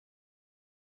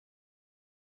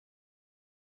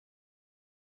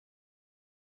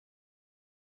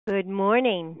Good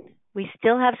morning. We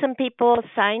still have some people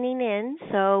signing in,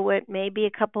 so it may be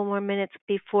a couple more minutes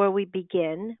before we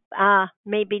begin.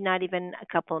 Maybe not even a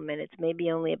couple of minutes, maybe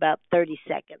only about 30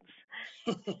 seconds.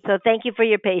 So thank you for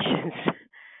your patience.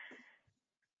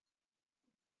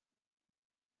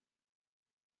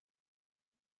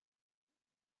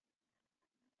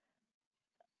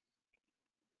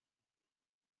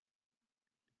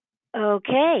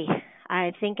 Okay,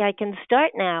 I think I can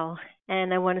start now.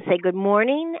 And I want to say good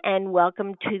morning and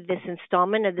welcome to this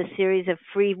installment of the series of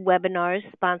free webinars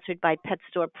sponsored by Pet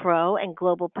Store Pro and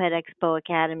Global Pet Expo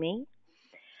Academy.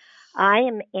 I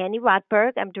am Annie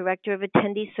Rotberg. I'm Director of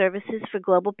Attendee Services for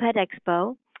Global Pet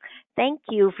Expo. Thank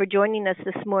you for joining us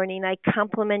this morning. I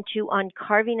compliment you on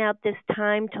carving out this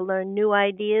time to learn new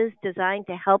ideas designed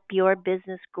to help your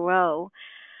business grow.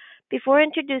 Before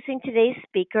introducing today's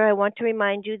speaker, I want to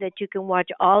remind you that you can watch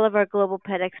all of our Global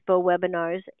Pet Expo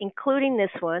webinars, including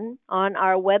this one, on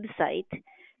our website,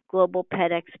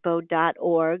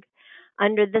 globalpetexpo.org,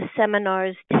 under the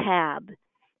Seminars tab.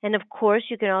 And of course,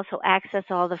 you can also access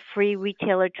all the free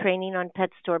retailer training on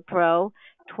Pet Store Pro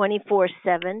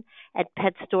 24/7 at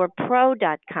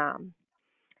PetStorePro.com.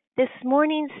 This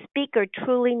morning's speaker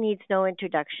truly needs no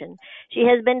introduction. She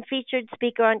has been featured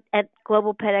speaker at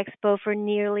Global Pet Expo for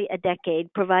nearly a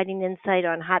decade, providing insight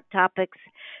on hot topics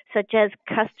such as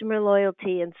customer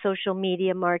loyalty and social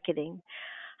media marketing.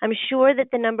 I'm sure that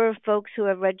the number of folks who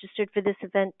have registered for this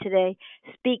event today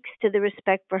speaks to the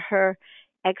respect for her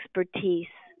expertise.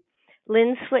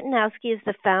 Lynn Switnowski is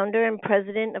the founder and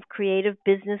president of Creative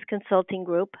Business Consulting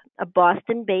Group, a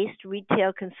Boston based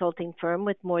retail consulting firm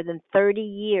with more than 30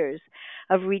 years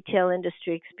of retail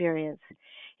industry experience,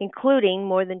 including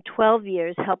more than 12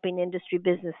 years helping industry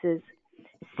businesses.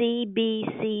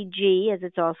 CBCG, as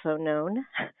it's also known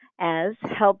as,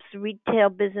 helps retail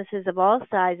businesses of all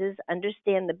sizes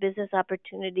understand the business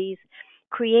opportunities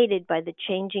created by the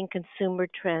changing consumer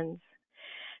trends.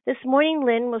 This morning,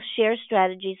 Lynn will share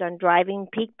strategies on driving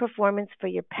peak performance for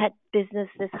your pet business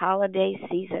this holiday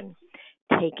season.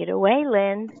 Take it away,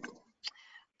 Lynn.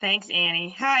 Thanks,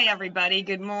 Annie. Hi, everybody.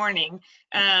 Good morning.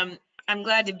 I'm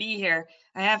glad to be here.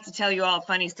 I have to tell you all a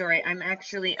funny story. I'm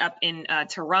actually up in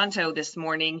Toronto this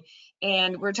morning,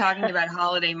 and we're talking about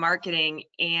holiday marketing,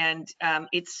 and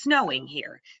it's snowing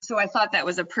here. So I thought that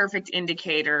was a perfect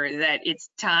indicator that it's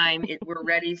time. We're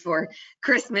ready for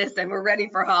Christmas, and we're ready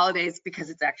for holidays because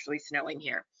it's actually snowing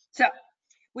here. So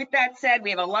with that said,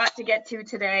 we have a lot to get to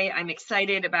today. I'm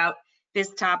excited about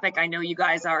this topic. I know you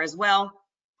guys are as well.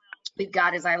 We've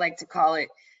got, as I like to call it,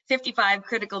 55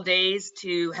 critical days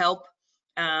to help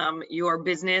your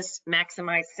business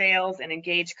maximize sales and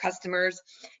engage customers,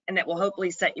 and that will hopefully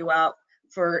set you up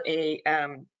for a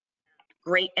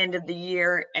great end of the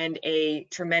year and a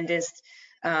tremendous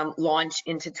launch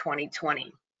into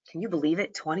 2020. Can you believe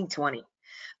it? 2020.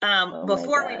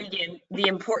 Before we begin, the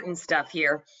important stuff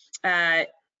here. You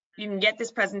can get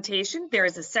this presentation. There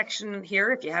is a section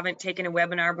here, if you haven't taken a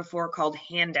webinar before, called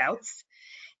Handouts.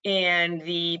 And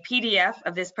the PDF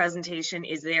of this presentation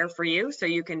is there for you, so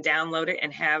you can download it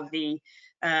and have the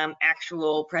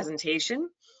actual presentation.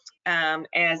 As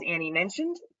Annie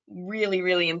mentioned, really,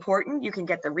 really important. You can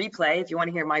get the replay if you want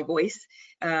to hear my voice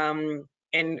and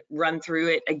run through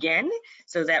it again.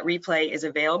 So that replay is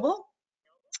available.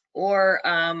 Or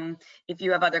if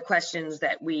you have other questions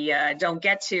that we don't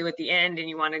get to at the end and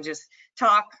you want to just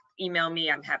talk, email me.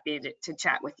 I'm happy to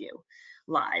chat with you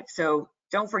live. So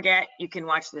don't forget, you can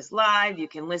watch this live, you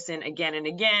can listen again and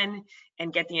again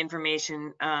and get the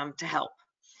information to help.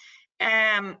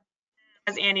 As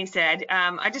Annie said,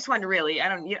 I just want to really, I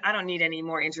don't need any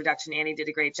more introduction. Annie did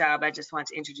a great job. I just want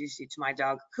to introduce you to my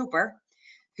dog, Cooper,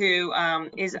 who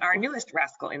is our newest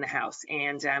rascal in the house.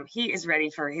 And he is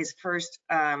ready for his first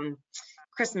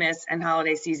Christmas and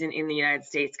holiday season in the United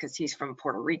States because he's from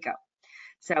Puerto Rico.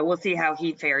 So we'll see how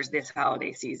he fares this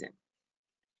holiday season.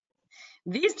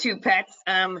 These two pets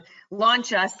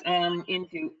launch us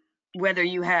into whether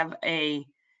you have a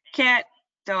cat,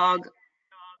 dog,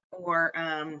 or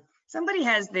somebody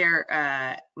has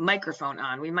their microphone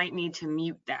on. We might need to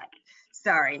mute that.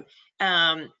 Sorry.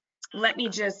 Let me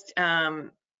just go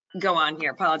on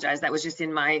here. Apologize. That was just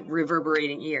in my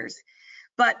reverberating ears.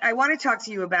 But I want to talk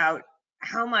to you about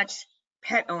how much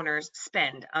pet owners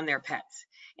spend on their pets.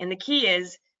 And the key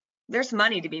is there's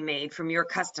money to be made from your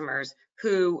customers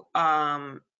who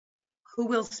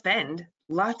will spend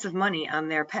lots of money on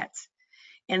their pets.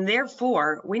 And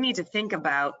therefore, we need to think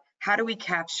about how do we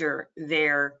capture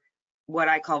their, what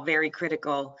I call very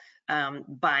critical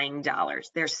buying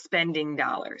dollars. They're spending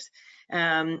dollars.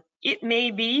 It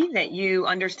may be that you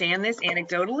understand this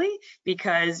anecdotally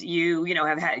because you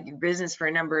have had your business for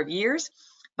a number of years,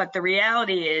 but the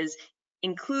reality is,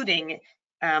 including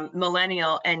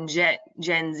millennial and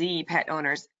Gen Z pet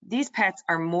owners, these pets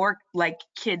are more like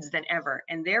kids than ever,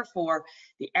 and therefore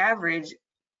the average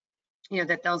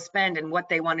that they'll spend and what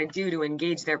they want to do to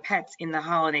engage their pets in the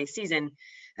holiday season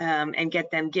and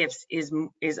get them gifts is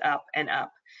up and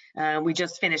up. We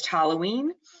just finished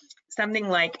Halloween. Something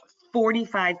like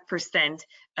 45%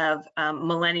 of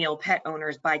millennial pet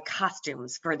owners buy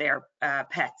costumes for their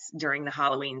pets during the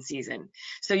Halloween season.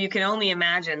 So you can only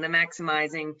imagine the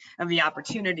maximizing of the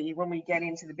opportunity when we get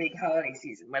into the big holiday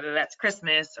season, whether that's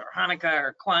Christmas or Hanukkah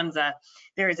or Kwanzaa.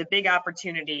 There is a big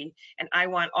opportunity, and I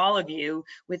want all of you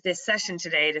with this session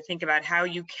today to think about how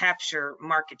you capture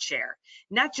market share,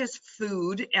 not just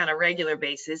food on a regular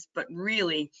basis, but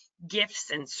really gifts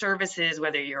and services,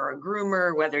 whether you're a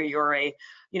groomer, whether you're a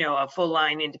full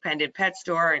line independent pet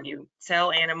store and you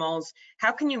sell animals.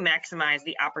 How can you maximize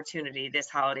the opportunity this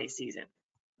holiday season?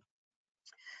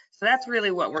 So that's really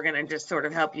what we're going to just sort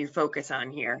of help you focus on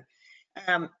here.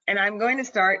 And I'm going to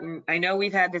start, and I know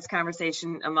we've had this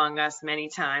conversation among us many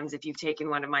times if you've taken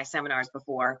one of my seminars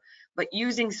before, but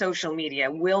using social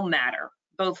media will matter,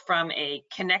 both from a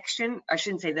connection. I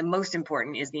shouldn't say the most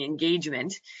important is the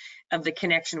engagement of the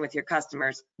connection with your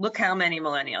customers. Look how many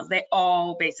millennials, they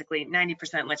all basically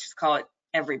 90%, let's just call it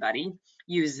everybody,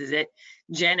 uses it.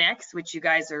 Gen X, which you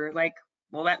guys are like,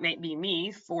 well, that may be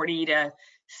me, 40 to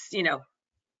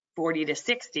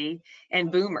 60,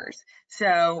 and boomers.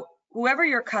 So whoever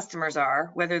your customers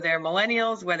are, whether they're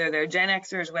millennials, whether they're Gen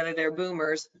Xers, whether they're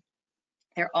boomers,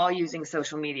 they're all using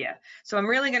social media. So I'm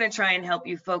really going to try and help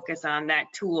you focus on that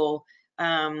tool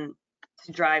to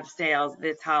drive sales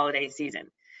this holiday season.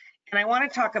 And I want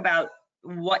to talk about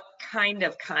what kind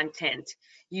of content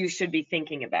you should be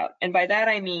thinking about. And by that,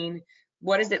 I mean,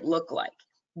 what does it look like?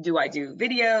 Do I do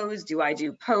videos? Do I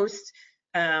do posts?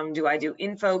 Do I do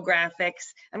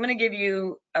infographics? I'm going to give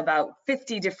you about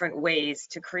 50 different ways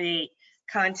to create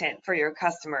content for your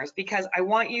customers, because I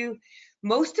want you,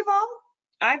 most of all,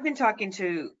 I've been talking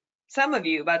to some of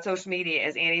you about social media,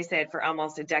 as Annie said, for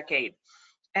almost a decade.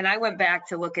 And I went back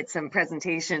to look at some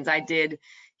presentations I did,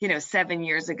 7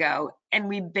 years ago, and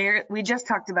we just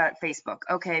talked about Facebook.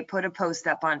 Okay, put a post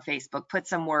up on Facebook, put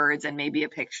some words and maybe a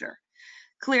picture.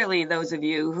 Clearly, those of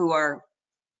you who are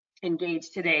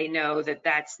engaged today know that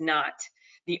that's not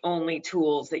the only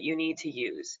tools that you need to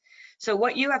use. So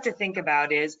what you have to think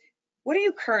about is,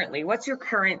 what's your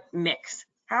current mix?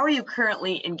 How are you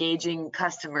currently engaging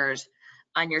customers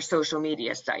on your social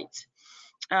media sites?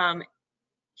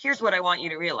 Here's what I want you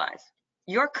to realize.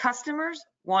 Your customers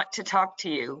want to talk to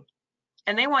you,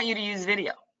 and they want you to use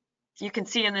video. You can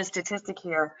see in this statistic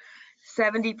here,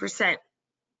 70%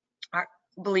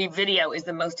 believe video is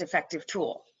the most effective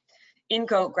tool.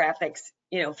 Infographics,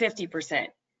 50%.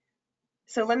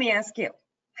 So let me ask you,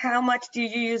 how much do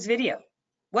you use video?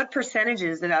 What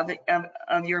percentages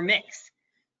of your mix?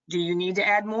 Do you need to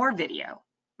add more video?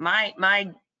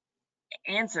 My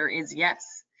answer is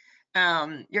yes.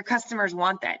 Your customers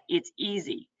want that. It's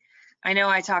easy. I know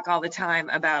I talk all the time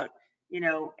about,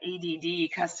 ADD,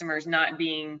 customers not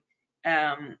being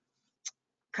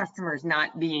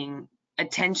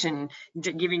attention,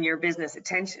 giving your business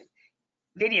attention.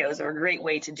 Videos are a great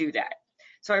way to do that.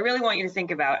 So I really want you to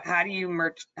think about how do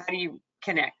you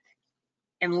connect?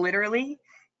 And literally,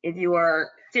 if you are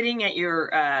sitting at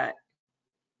your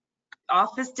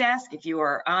office desk, if you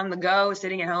are on the go,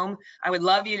 sitting at home, I would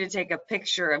love you to take a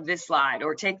picture of this slide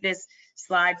or take this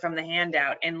slide from the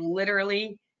handout and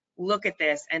literally look at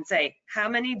this and say, how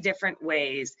many different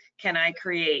ways can I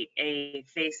create a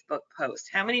Facebook post?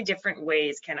 How many different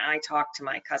ways can I talk to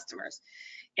my customers?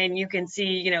 And you can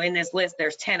see, in this list,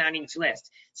 there's 10 on each list.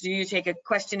 So you take a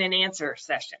question and answer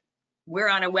session. We're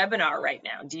on a webinar right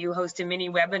now. Do you host a mini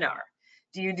webinar?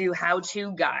 Do you do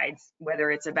how-to guides,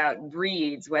 whether it's about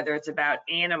breeds, whether it's about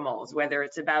animals, whether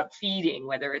it's about feeding,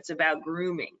 whether it's about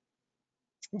grooming?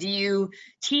 Do you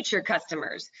teach your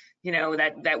customers,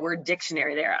 that word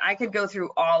dictionary there? I could go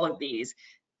through all of these.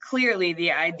 Clearly,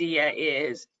 the idea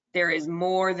is there is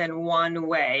more than one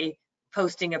way,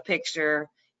 posting a picture,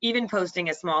 even posting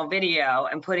a small video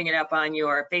and putting it up on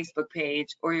your Facebook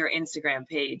page or your Instagram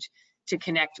page to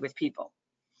connect with people.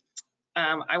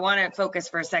 I want to focus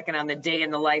for a second on the day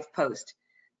in the life post.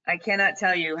 I cannot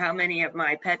tell you how many of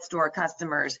my pet store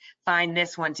customers find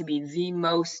this one to be the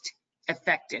most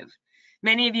effective.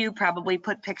 Many of you probably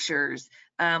put pictures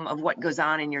of what goes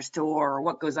on in your store or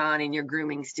what goes on in your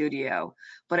grooming studio,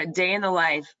 but a day in the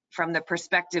life from the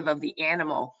perspective of the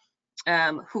animal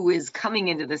who is coming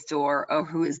into the store or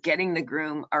who is getting the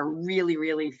groom are really,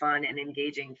 really fun and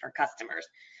engaging for customers.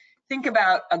 Think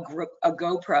about a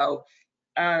GoPro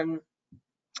on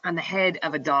the head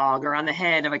of a dog or on the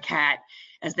head of a cat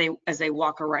as they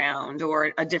walk around,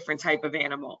 or a different type of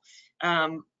animal.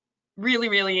 Really,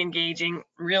 really engaging,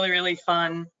 really, really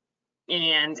fun,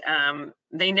 and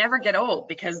they never get old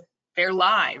because they're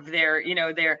live. They're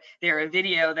a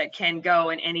video that can go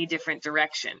in any different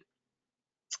direction.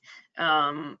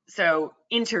 So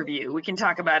interview, we can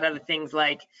talk about other things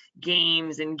like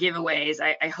games and giveaways.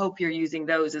 I hope you're using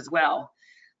those as well.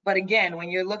 But again, when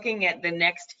you're looking at the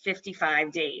next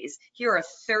 55 days, here are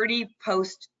 30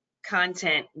 post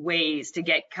content ways to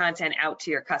get content out to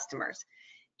your customers.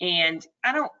 And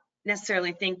I don't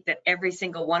necessarily think that every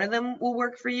single one of them will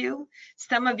work for you.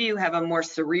 Some of you have a more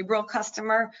cerebral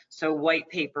customer, so white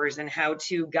papers and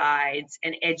how-to guides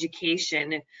and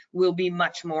education will be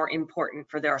much more important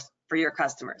for your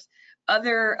customers.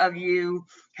 Other of you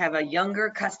have a younger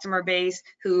customer base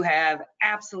who have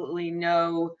absolutely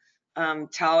no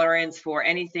tolerance for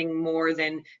anything more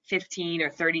than 15 or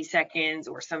 30 seconds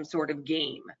or some sort of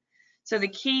game. So the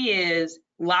key is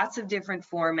lots of different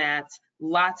formats,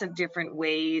 lots of different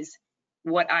ways.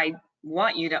 What I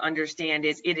want you to understand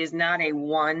is it is not a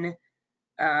one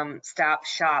stop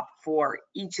shop for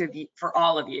each of you, for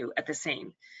all of you at the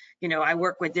same. I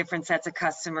work with different sets of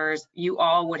customers. You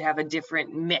all would have a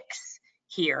different mix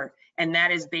here, and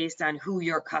that is based on who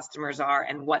your customers are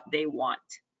and what they want.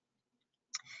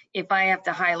 If I have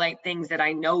to highlight things that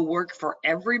I know work for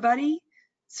everybody,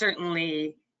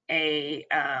 certainly a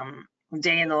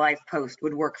day in the life post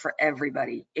would work for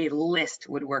everybody. A list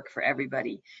would work for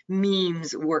everybody.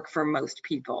 Memes work for most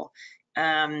people.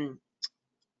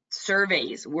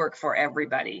 Surveys work for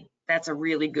everybody. That's a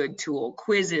really good tool.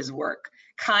 Quizzes work.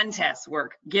 Contests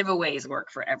work. Giveaways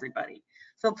work for everybody.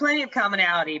 So plenty of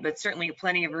commonality, but certainly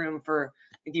plenty of room for,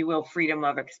 if you will, freedom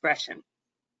of expression.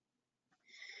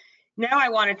 Now I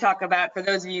want to talk about, for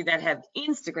those of you that have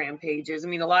Instagram pages, a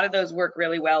lot of those work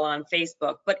really well on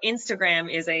Facebook, but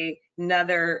Instagram is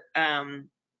another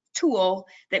tool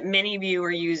that many of you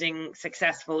are using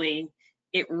successfully.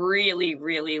 It really,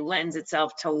 really lends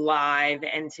itself to live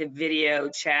and to video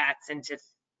chats and to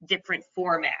different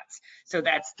formats. So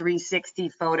that's 360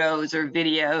 photos or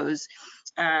videos.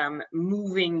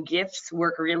 Moving GIFs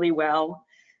work really well.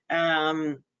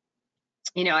 I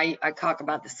talk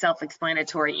about the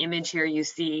self-explanatory image here you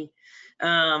see.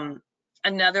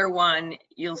 Another one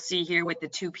you'll see here with the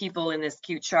two people in this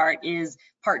cute chart is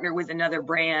partner with another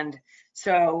brand.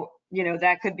 So,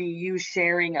 that could be you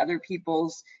sharing other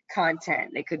people's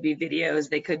content. They could be videos,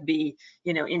 they could be,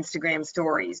 Instagram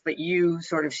stories, but you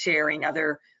sort of sharing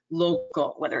other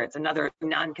local, whether it's another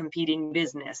non-competing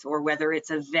business or whether it's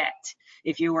a vet.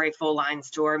 If you are a full line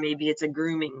store, maybe it's a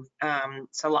grooming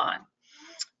salon.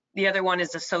 The other one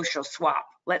is a social swap.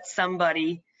 Let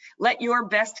your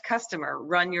best customer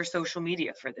run your social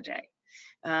media for the day.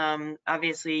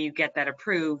 Obviously, you get that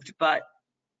approved, but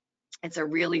it's a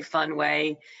really fun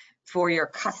way for your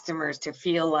customers to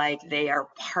feel like they are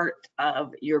part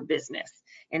of your business.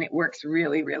 And it works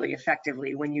really, really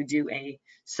effectively when you do a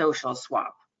social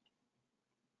swap.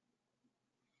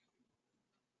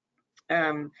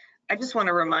 I just want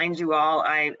to remind you all,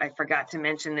 I forgot to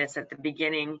mention this at the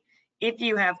beginning. If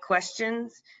you have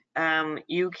questions,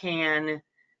 you can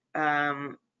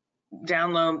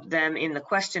download them in the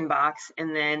question box,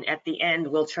 and then at the end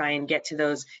we'll try and get to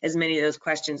those, as many of those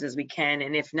questions as we can,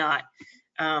 and if not,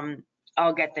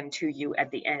 I'll get them to you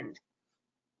at the end.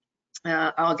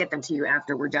 I'll get them to you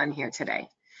after we're done here today.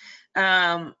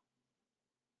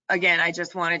 Again, I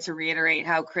just wanted to reiterate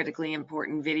how critically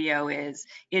important video is.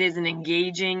 It is an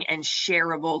engaging and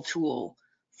shareable tool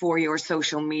for your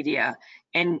social media,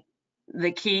 and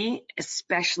the key,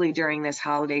 especially during this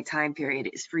holiday time period,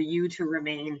 is for you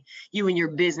and your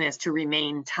business to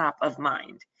remain top of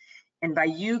mind. And by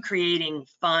you creating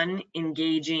fun,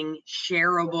 engaging,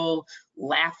 shareable,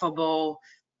 laughable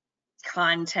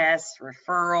contests,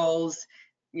 referrals,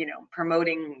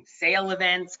 promoting sale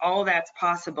events, all that's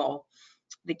possible.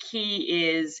 The key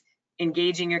is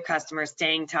engaging your customers,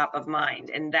 staying top of mind.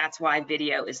 And that's why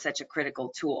video is such a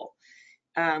critical tool.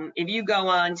 If you go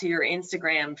on to your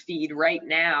Instagram feed right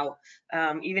now,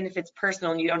 even if it's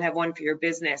personal and you don't have one for your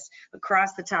business,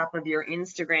 across the top of your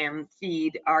Instagram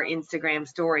feed are Instagram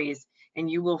stories, and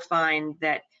you will find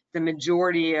that the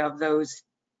majority of those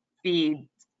feeds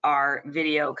are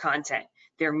video content.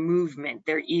 They're movement,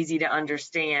 they're easy to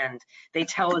understand, they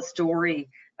tell a story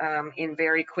in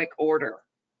very quick order.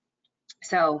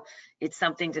 So it's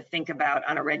something to think about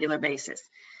on a regular basis.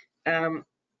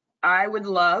 I would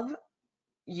love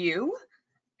you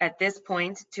at this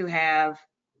point to have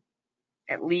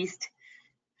at least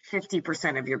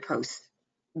 50% of your posts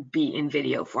be in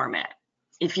video format.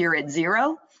 If you're at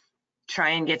 0, try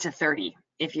and get to 30.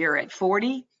 If you're at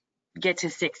 40, get to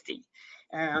 60.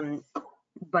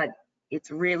 But it's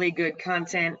really good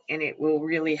content, and it will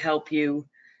really help you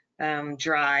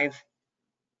drive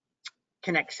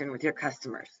connection with your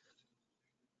customers.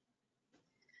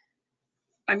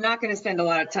 I'm not going to spend a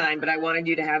lot of time, but I wanted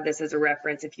you to have this as a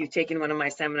reference. If you've taken one of my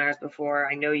seminars before,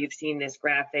 I know you've seen this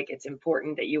graphic. It's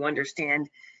important that you understand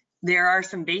there are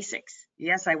some basics.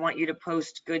 Yes, I want you to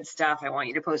post good stuff. I want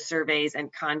you to post surveys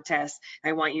and contests.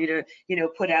 I want you to,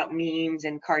 put out memes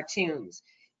and cartoons.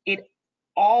 It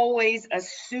always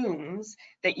assumes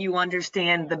that you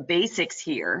understand the basics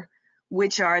here,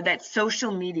 which are that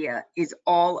social media is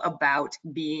all about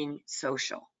being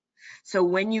social. So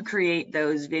when you create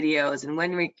those videos and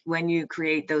when you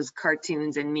create those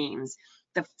cartoons and memes,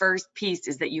 the first piece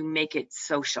is that you make it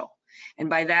social. And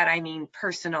by that, I mean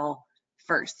personal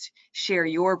first. Share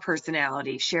your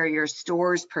personality, share your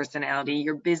store's personality,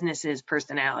 your business's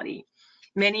personality.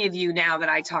 Many of you now that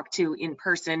I talk to in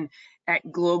person at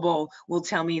Global will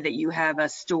tell me that you have a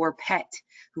store pet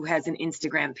who has an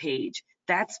Instagram page.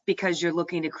 That's because you're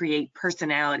looking to create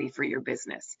personality for your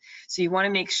business. So you want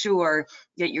to make sure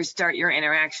that you start your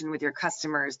interaction with your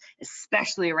customers,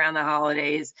 especially around the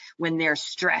holidays when they're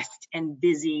stressed and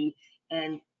busy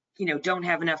and don't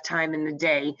have enough time in the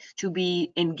day, to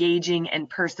be engaging and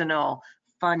personal,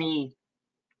 funny,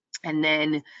 and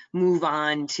then move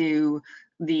on to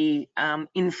the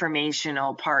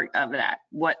informational part of that.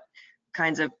 What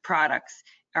kinds of products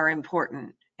are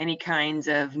important? Any kinds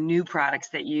of new products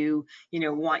that you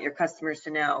want your customers to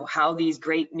know, how these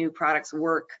great new products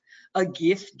work, a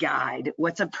gift guide.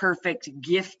 What's a perfect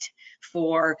gift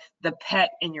for the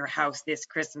pet in your house this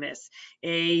Christmas?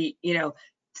 A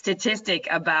statistic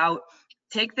about,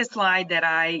 take the slide that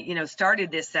I started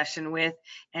this session with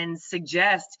and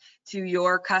suggest to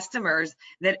your customers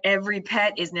that every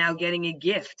pet is now getting a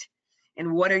gift.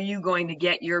 And what are you going to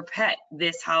get your pet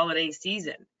this holiday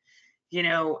season?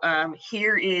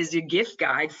 Here is your gift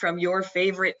guide from your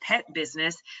favorite pet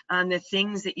business on the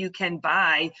things that you can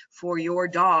buy for your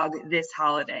dog this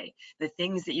holiday, the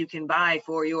things that you can buy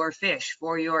for your fish,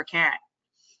 for your cat.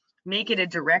 Make it a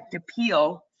direct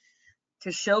appeal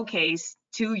to showcase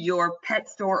to your pet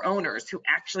store owners who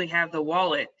actually have the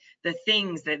wallet the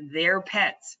things that their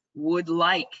pets would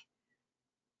like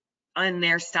on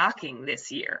their stocking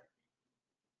this year.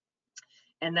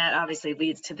 And that obviously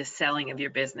leads to the selling of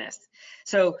your business.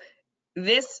 So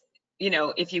this,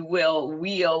 if you will,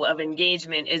 wheel of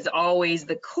engagement is always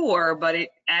the core, but it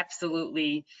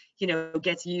absolutely,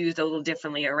 gets used a little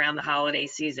differently around the holiday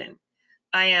season.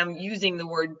 I am using the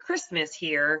word Christmas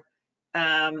here,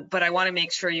 but I want to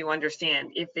make sure you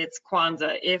understand if it's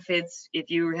Kwanzaa, if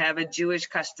you have a Jewish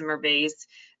customer base,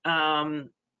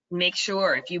 make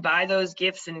sure if you buy those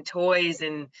gifts and toys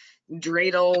and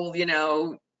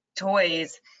dreidel,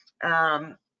 toys,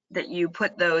 that you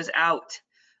put those out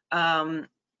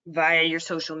via your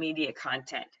social media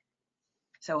content.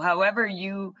 So however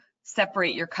you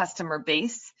separate your customer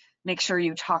base, make sure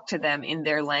you talk to them in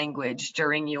their language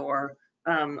during your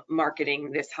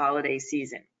marketing this holiday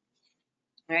season,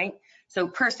 right? So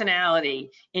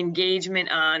personality, engagement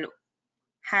on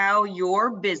how your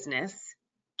business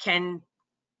can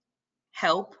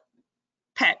help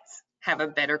pets have a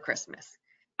better Christmas.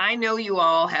 I know you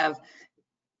all have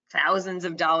thousands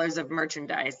of dollars of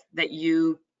merchandise that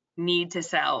you need to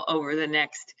sell over the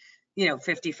next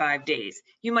 55 days.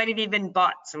 You might have even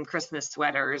bought some Christmas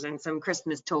sweaters and some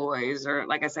Christmas toys, or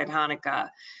like I said, Hanukkah.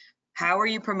 How are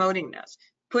you promoting those?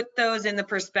 Put those in the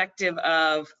perspective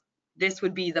of, this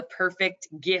would be the perfect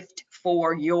gift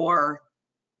for your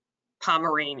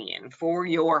Pomeranian, for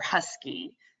your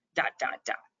Husky, ...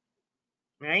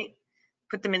 right?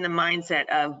 Put them in the mindset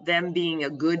of them being a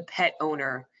good pet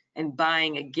owner and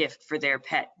buying a gift for their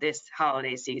pet this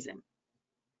holiday season.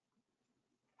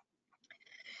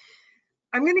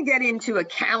 I'm going to get into a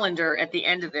calendar at the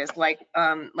end of this, like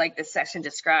the session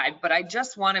described, but I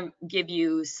just want to give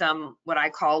you some what I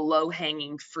call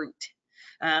low-hanging fruit.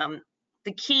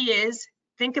 The key is,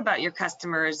 think about your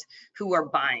customers who are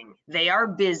buying. They are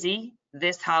busy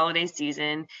this holiday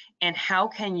season, and how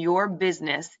can your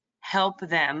business help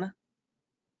them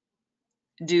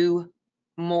do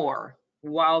more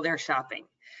while they're shopping?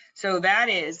 So that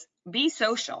is, be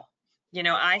social.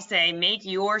 I say make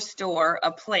your store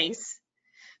a place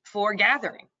for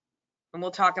gathering. And we'll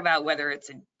talk about whether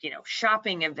it's a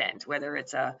shopping event, whether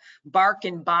it's a bark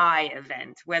and buy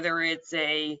event, whether it's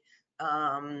a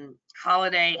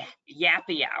holiday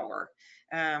yappy hour.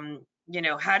 You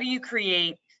know, how do you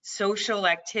create social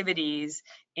activities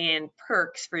and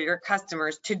perks for your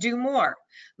customers to do more?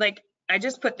 Like, I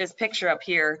just put this picture up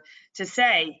here to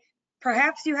say,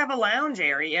 perhaps you have a lounge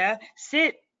area,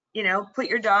 sit, you know, put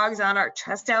your dogs on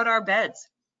test out our beds,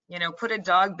 you know, put a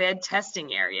dog bed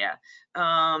testing area.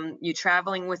 You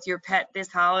traveling with your pet this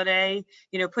holiday,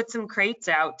 you know, put some crates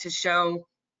out to show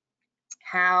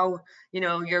how, you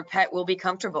know, your pet will be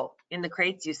comfortable in the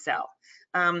crates you sell.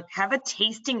 Have a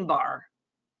tasting bar,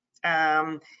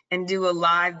 and do a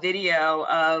live video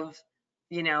of,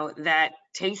 you know, that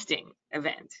tasting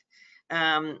event.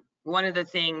 One of the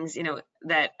things, you know,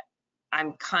 that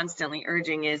I'm constantly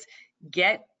urging is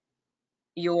get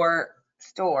your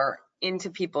store into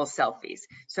people's selfies.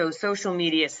 So social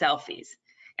media selfies.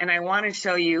 And I want to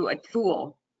show you a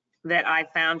tool that I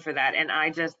found for that. And I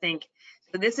just think,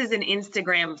 so this is an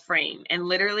Instagram frame, and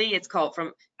literally it's called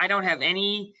from, I don't have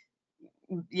any,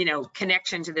 you know,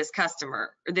 connection to this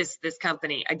customer or this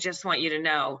company. I just want you to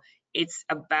know it's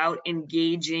about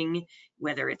engaging,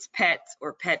 whether it's pets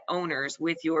or pet owners,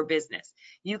 with your business.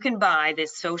 You can buy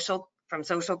this from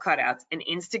Social Cutouts, an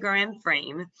Instagram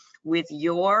frame with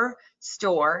your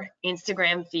store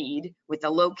Instagram feed, with the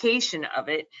location of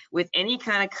it, with any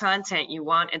kind of content you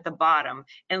want at the bottom.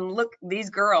 And look, these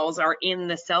girls are in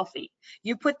the selfie.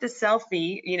 You put the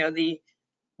selfie, you know, the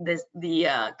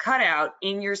cutout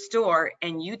in your store,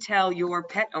 and you tell your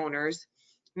pet owners,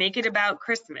 make it about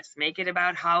Christmas, make it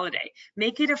about holiday,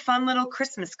 make it a fun little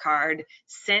Christmas card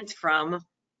sent from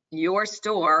your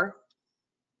store,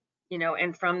 you know,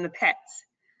 and from the pets.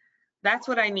 That's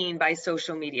what I mean by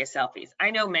social media selfies.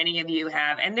 I know many of you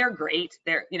have, and they're great.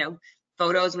 They're, you know,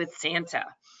 photos with Santa.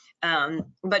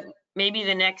 But maybe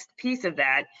the next piece of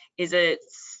that is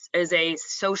a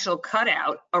social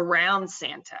cutout around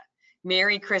Santa.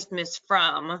 Merry Christmas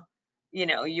from, you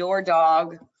know, your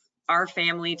dog, our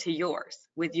family, to yours,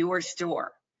 with your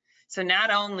store. So not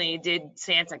only did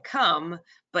Santa come,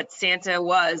 but Santa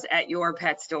was at your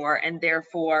pet store, and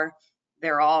therefore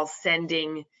they're all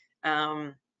sending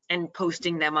and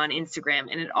posting them on Instagram,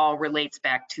 and it all relates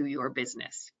back to your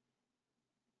business.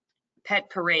 Pet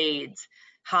parades,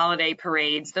 holiday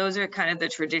parades, those are kind of the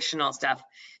traditional stuff.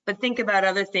 But think about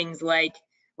other things like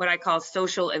what I call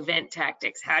social event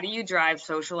tactics. How do you drive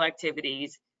social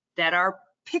activities that are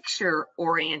picture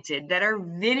oriented, that are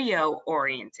video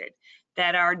oriented,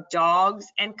 that are dogs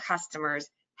and customers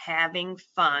having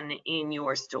fun in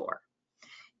your store?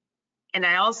 And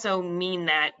I also mean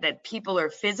that people are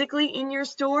physically in your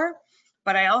store,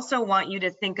 but I also want you to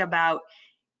think about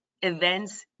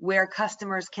events where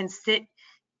customers can sit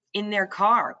in their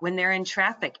car when they're in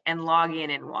traffic and log in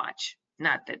and watch.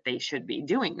 Not that they should be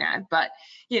doing that, but,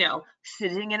 you know,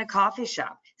 sitting in a coffee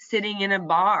shop, sitting in a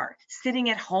bar, sitting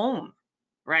at home,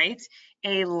 right?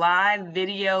 A live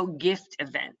video gift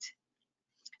event.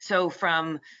 So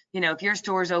from, you know, if your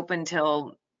store's open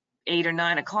till 8 or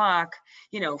 9 o'clock,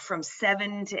 you know, from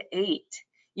 7 to 8,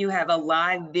 you have a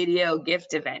live video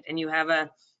gift event, and you have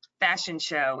a fashion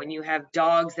show, and you have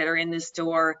dogs that are in the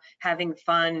store having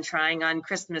fun trying on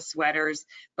Christmas sweaters,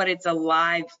 but it's a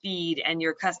live feed, and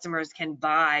your customers can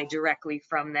buy directly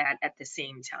from that at the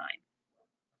same time.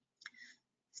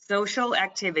 Social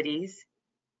activities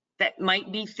that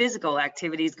might be physical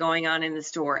activities going on in the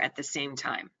store at the same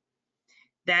time.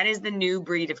 That is the new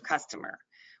breed of customer.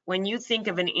 When you think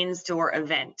of an in-store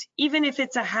event, even if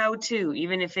it's a how-to,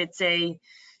 even if it's a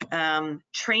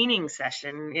training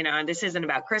session, you know, and this isn't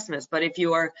about Christmas, but if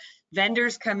your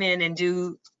vendors come in and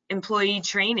do employee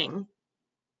training,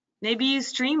 maybe you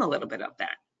stream a little bit of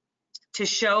that to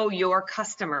show your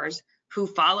customers who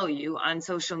follow you on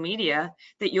social media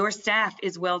that your staff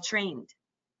is well trained,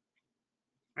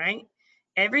 right?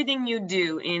 Everything you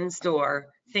do in store,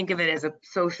 think of it as a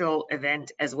social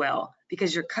event as well,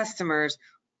 because your customers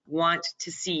want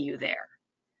to see you there.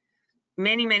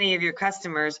 Many of your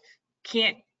customers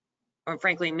can't, or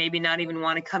frankly, maybe not even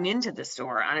want to come into the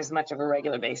store on as much of a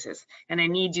regular basis. And I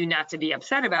need you not to be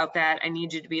upset about that. I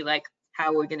need you to be like,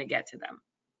 how are we going to get to them?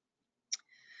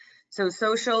 So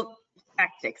social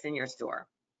tactics in your store.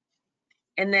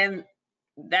 And then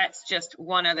that's just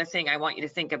one other thing I want you to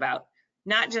think about.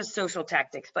 Not just social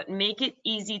tactics, but make it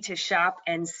easy to shop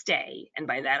and stay. And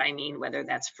by that, I mean whether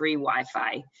that's free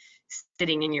Wi-Fi,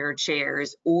 sitting in your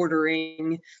chairs,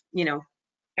 ordering, you know,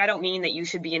 I don't mean that you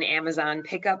should be an Amazon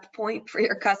pickup point for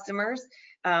your customers,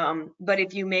 but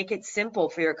if you make it simple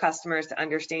for your customers to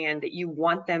understand that you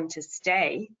want them to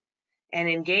stay and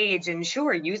engage, and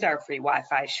sure, use our free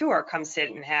Wi-Fi, sure, come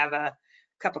sit and have a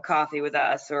cup of coffee with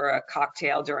us or a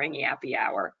cocktail during Yappy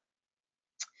Hour.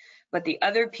 But the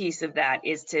other piece of that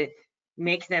is to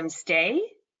make them stay,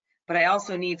 but I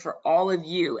also need for all of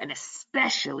you, and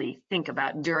especially think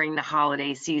about during the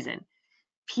holiday season.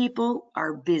 People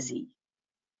are busy.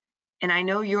 And I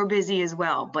know you're busy as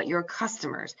well, but your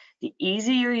customers, the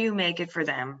easier you make it for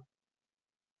them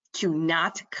to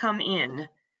not come in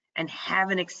and have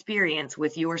an experience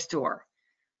with your store,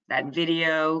 that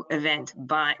video event,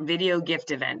 video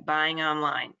gift event, buying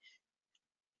online,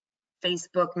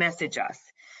 Facebook message us,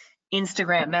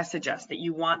 Instagram message us that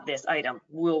you want this item.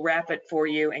 We'll wrap it for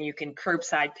you and you can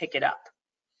curbside pick it up.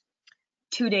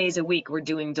 2 days a week, we're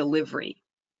doing delivery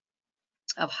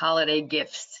of holiday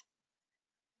gifts,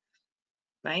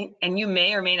 right? And you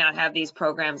may or may not have these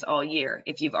programs all year.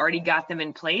 If you've already got them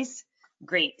in place,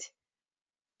 great.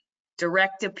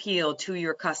 Direct appeal to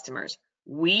your customers.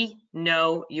 We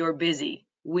know you're busy.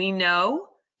 We know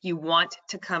you want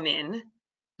to come in,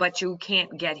 but you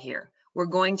can't get here. We're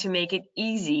going to make it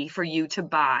easy for you to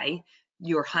buy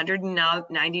your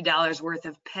 $190 worth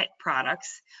of pet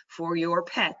products for your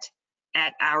pet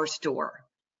at our store.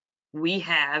 We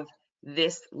have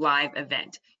this live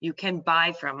event. You can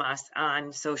buy from us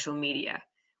on social media.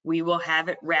 We will have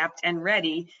it wrapped and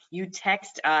ready. You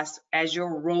text us as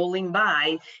you're rolling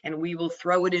by, and we will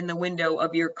throw it in the window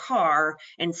of your car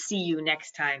and see you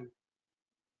next time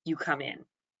you come in.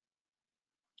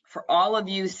 For all of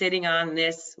you sitting on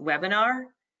this webinar,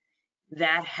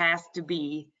 that has to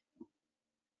be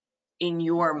in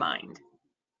your mind.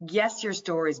 Yes, your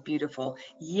store is beautiful.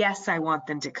 Yes, I want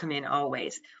them to come in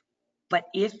always. But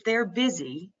if they're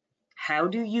busy, how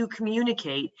do you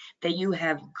communicate that you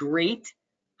have great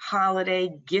holiday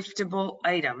giftable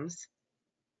items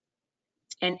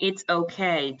and it's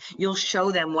okay? You'll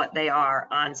show them what they are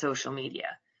on social media,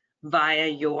 via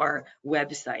your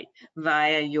website,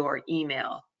 via your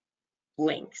email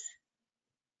links,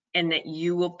 and that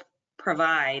you will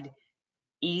provide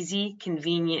easy,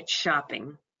 convenient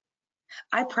shopping.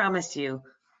 I promise you,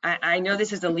 I know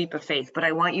this is a leap of faith, but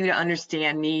I want you to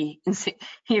understand me.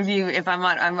 If I'm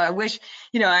on, I wish,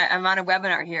 I'm on a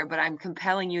webinar here, but I'm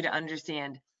compelling you to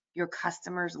understand your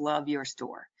customers love your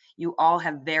store. You all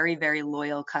have very, very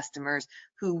loyal customers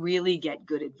who really get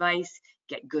good advice,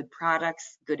 get good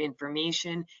products, good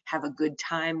information, have a good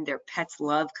time. Their pets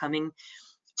love coming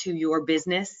to your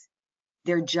business.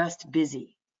 They're just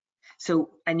busy.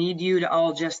 So I need you to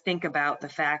all just think about the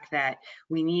fact that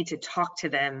we need to talk to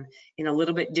them in a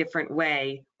little bit different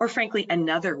way, or frankly,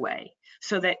 another way,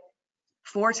 so that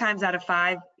 4 times out of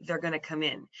 5, they're going to come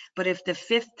in. But if the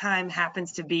 5th time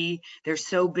happens to be they're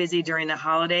so busy during the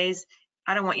holidays,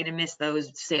 I don't want you to miss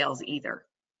those sales either.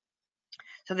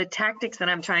 So the tactics that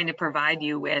I'm trying to provide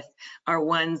you with are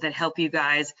ones that help you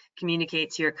guys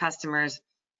communicate to your customers.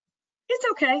 It's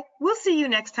okay. We'll see you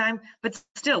next time. But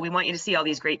still, we want you to see all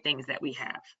these great things that we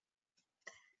have.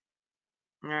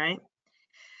 All right.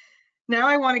 Now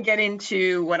I want to get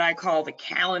into what I call the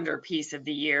calendar piece of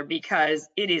the year, because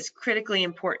it is critically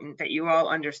important that you all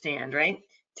understand, right?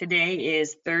 Today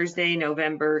is Thursday,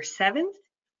 November 7th.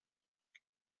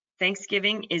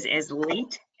 Thanksgiving is as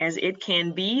late as it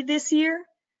can be this year,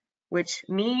 which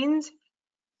means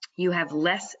you have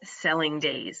less selling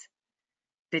days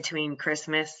between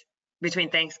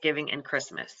Thanksgiving and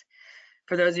Christmas.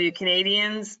 For those of you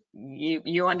Canadians,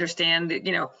 you understand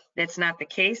that, that's not the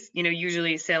case.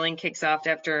 Usually selling kicks off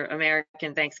after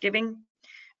American Thanksgiving.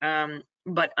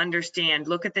 But understand,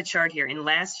 look at the chart here. In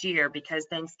last year, because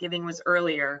Thanksgiving was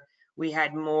earlier, we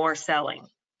had more selling.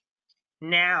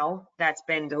 Now that's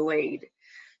been delayed.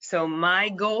 So my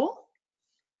goal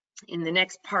in the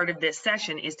next part of this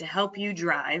session is to help you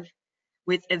drive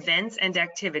with events and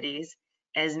activities.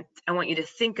 As I want you to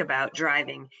think about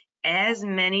driving as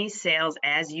many sales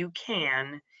as you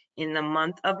can in the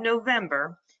month of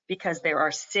November, because there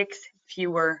are 6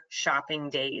 fewer shopping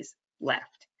days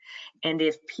left. And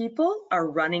if people are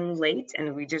running late,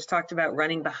 and we just talked about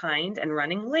running behind and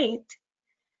running late,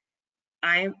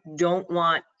 I don't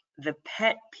want the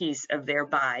pet piece of their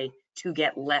buy to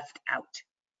get left out.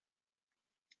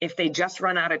 If they just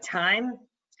run out of time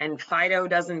and Fido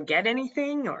doesn't get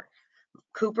anything, or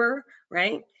Cooper,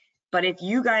 right? But if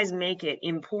you guys make it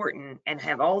important and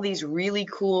have all these really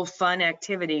cool, fun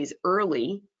activities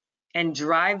early and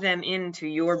drive them into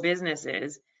your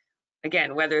businesses,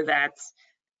 again, whether that's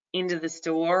into the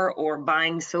store or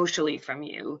buying socially from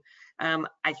you,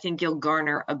 I think you'll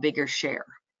garner a bigger share.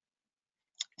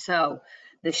 So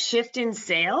the shift in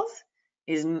sales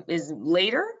is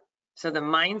later. So the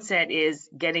mindset is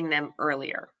getting them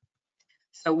earlier.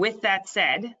 So with that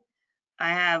said,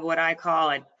 I have what I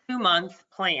call a 2-month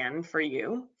plan for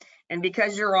you. And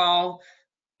because you're all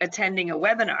attending a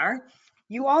webinar,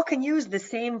 you all can use the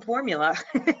same formula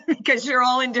because you're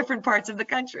all in different parts of the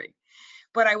country.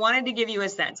 But I wanted to give you a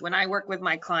sense. When I work with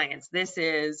my clients, this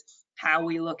is how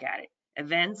we look at it.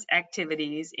 Events,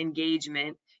 activities,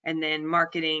 engagement, and then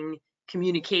marketing,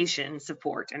 communication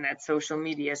support, and that social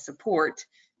media support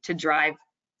to drive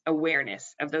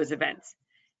awareness of those events.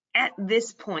 At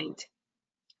this point,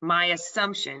 my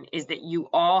assumption is that you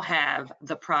all have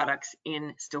the products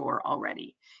in store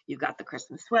already. You've got the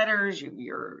Christmas sweaters,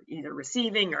 you're either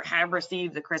receiving or have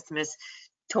received the Christmas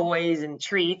toys and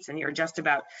treats, and you're just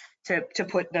about to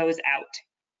put those out.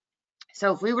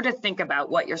 So if we were to think about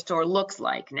what your store looks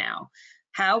like now,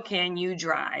 how can you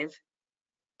drive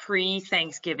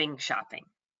pre-Thanksgiving shopping?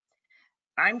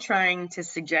 I'm trying to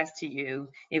suggest to you,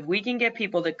 if we can get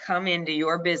people to come into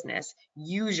your business,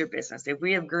 use your business. If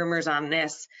we have groomers on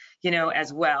this,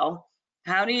 as well,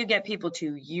 how do you get people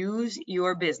to use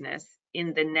your business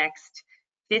in the next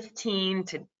 15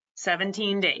 to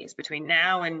 17 days between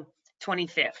now and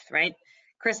 25th, right?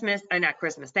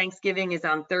 Thanksgiving is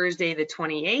on Thursday, the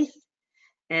 28th.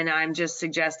 And I'm just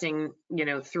suggesting,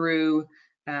 through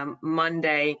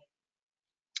Monday,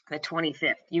 the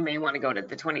 25th. You may want to go to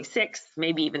the 26th,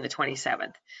 maybe even the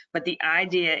 27th. But the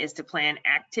idea is to plan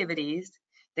activities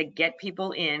that get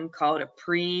people in, call it a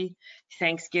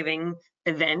pre-Thanksgiving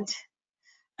event.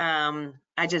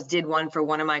 I just did one for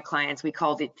one of my clients. We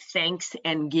called it Thanks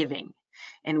and Giving.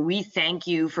 And we thank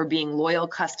you for being loyal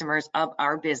customers of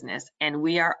our business. And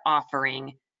we are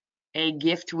offering a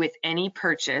gift with any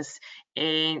purchase,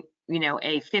 a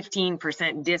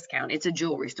 15% discount. It's a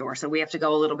jewelry store, so we have to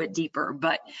go a little bit deeper,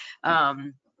 but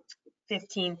 15%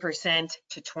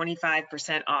 to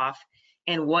 25% off.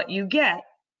 And what you get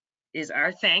is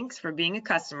our thanks for being a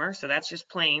customer. So that's just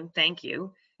plain thank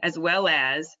you, as well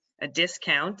as a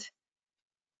discount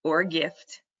or a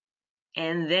gift.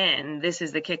 And then this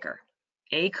is the kicker,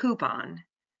 a coupon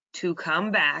to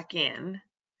come back in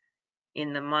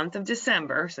the month of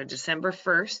December. So December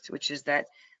 1st, which is that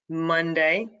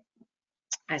Monday,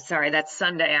 that's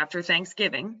Sunday after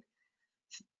Thanksgiving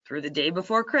through the day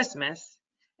before Christmas.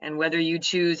 And whether you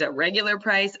choose a regular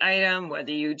price item,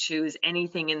 whether you choose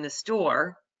anything in the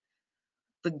store,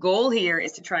 the goal here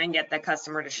is to try and get that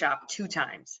customer to shop 2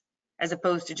 times, as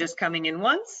opposed to just coming in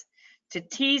once, to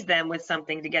tease them with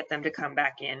something to get them to come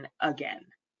back in again.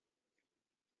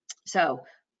 So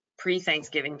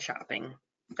pre-Thanksgiving shopping,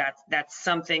 that's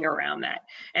something around that.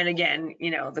 And again,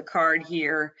 the card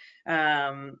here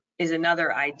is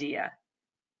another idea.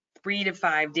 3 to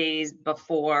 5 days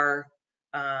before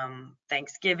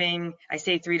Thanksgiving. I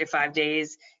say 3 to 5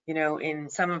 days,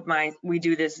 we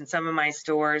do this in some of my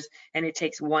stores, and it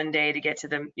takes 1 day to get to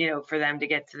them, for them to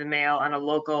get to the mail. On a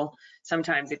local,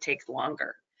 sometimes it takes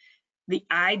longer. The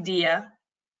idea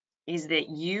is that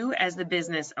you as the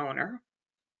business owner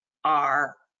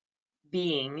are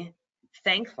being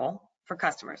thankful for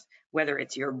customers, whether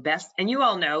it's your best, and you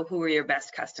all know who are your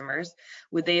best customers.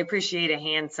 Would they appreciate a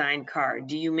hand-signed card?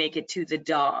 Do you make it to the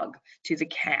dog, to the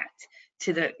cat,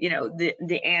 to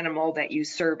the animal that you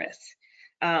service?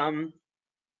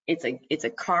 It's a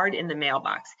card in the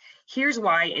mailbox. Here's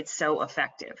why it's so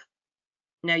effective.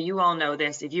 Now, you all know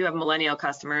this. If you have millennial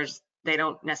customers, they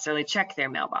don't necessarily check their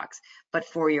mailbox, but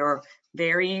for your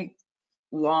very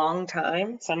long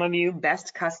time, some of you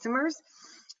best customers,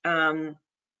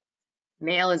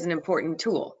 mail is an important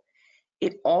tool.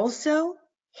 It also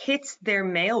hits their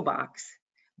mailbox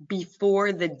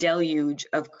before the deluge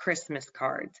of Christmas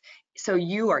cards. So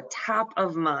you are top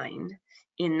of mind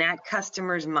in that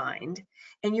customer's mind,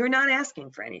 and you're not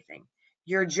asking for anything.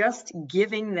 You're just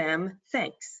giving them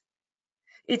thanks.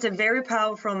 It's a very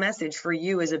powerful message for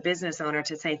you as a business owner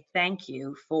to say thank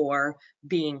you for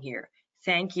being here.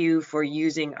 Thank you for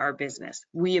using our business.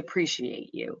 We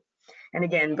appreciate you. And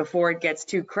again, before it gets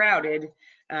too crowded,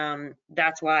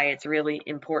 that's why it's really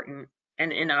important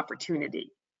and an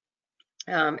opportunity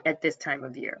at this time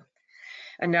of year.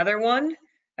 Another one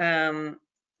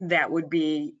that would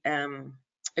be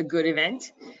a good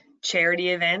event, charity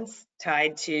events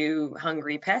tied to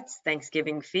hungry pets,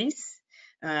 Thanksgiving feasts.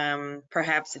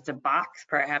 Perhaps it's a box,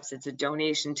 perhaps it's a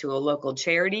donation to a local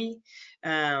charity,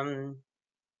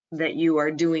 that you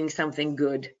are doing something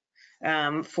good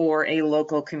for a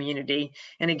local community.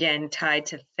 And again, tied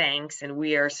to thanks. And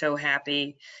we are so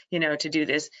happy, to do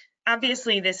this.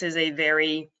 Obviously, this is a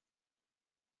very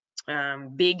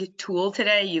big tool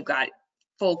today. You've got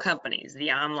full companies,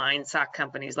 the online sock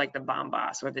companies like the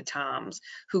Bombas or the Toms,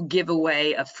 who give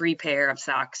away a free pair of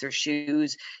socks or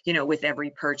shoes, with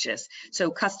every purchase. So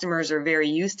customers are very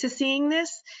used to seeing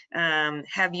this.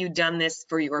 Have you done this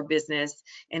for your business?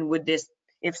 And would this,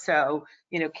 if so,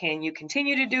 can you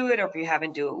continue to do it? Or if you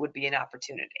haven't do it, would be an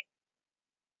opportunity.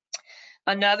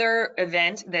 Another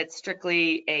event that's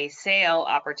strictly a sale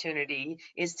opportunity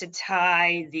is to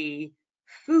tie the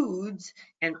foods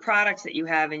and products that you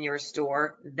have in your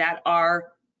store that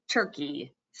are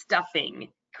turkey, stuffing,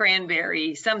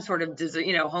 cranberry, some sort of dessert,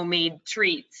 homemade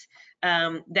treats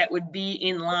that would be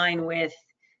in line with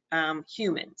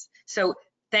humans. So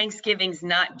Thanksgiving's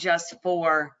not just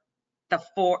for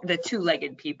the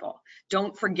two-legged people.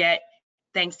 Don't forget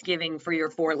Thanksgiving for your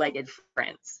four-legged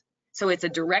friends. So it's a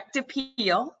direct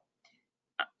appeal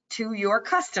to your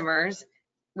customers,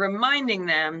 reminding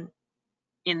them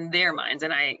in their minds,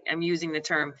 and I am using the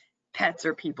term pets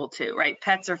are people too, right?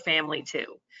 Pets are family too.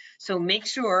 So make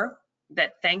sure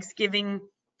that Thanksgiving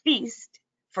feast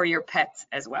for your pets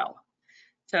as well.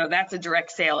 So that's a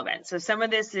direct sale event. So some of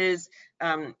this is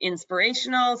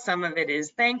inspirational, some of it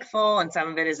is thankful, and some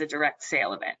of it is a direct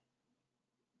sale event.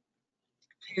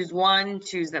 Choose one,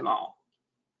 choose them all.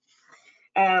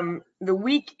 The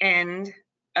weekend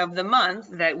of the month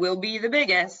that will be the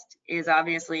biggest is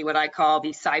obviously what I call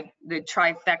the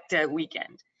Trifecta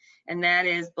Weekend. And that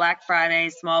is Black Friday,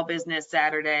 Small Business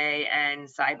Saturday, and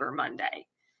Cyber Monday.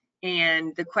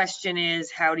 And the question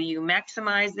is, how do you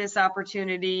maximize this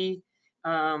opportunity?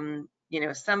 Some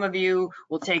of you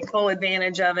will take full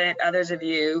advantage of it. Others of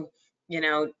you,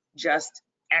 just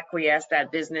acquiesce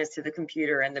that business to the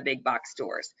computer and the big box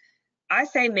stores. I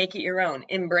say make it your own.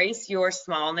 Embrace your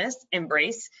smallness,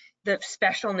 embrace the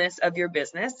specialness of your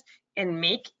business, and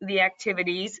make the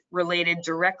activities related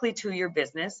directly to your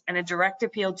business and a direct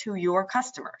appeal to your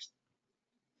customers.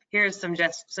 Here's some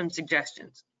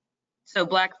suggestions. So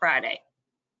Black Friday,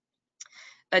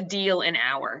 a deal an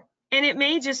hour. And it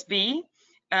may just be,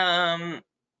 if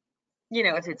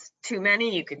it's too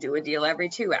many, you could do a deal every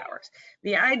 2 hours.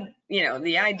 The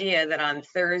idea that on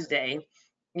Thursday,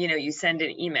 you send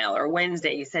an email, or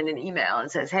Wednesday you send an email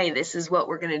and says, hey, this is what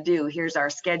we're going to do. Here's our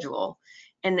schedule.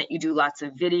 And that you do lots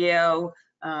of video,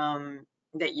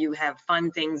 that you have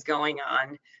fun things going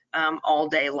on all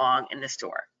day long in the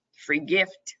store. Free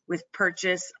gift with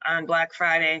purchase on Black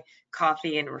Friday,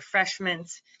 coffee and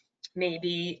refreshments.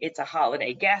 Maybe it's a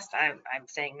holiday guest. I'm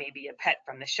saying maybe a pet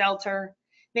from the shelter.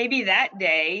 Maybe that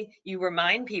day you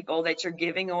remind people that you're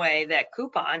giving away that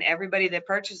coupon. Everybody that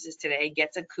purchases today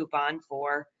gets a coupon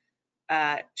for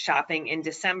shopping in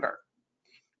December.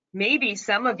 Maybe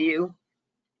some of you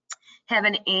have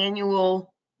an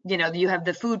annual, you have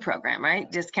the food program, right?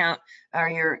 Discount, or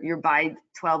your buy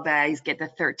 12 bags, get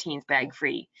the 13th bag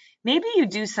free. Maybe you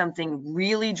do something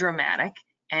really dramatic,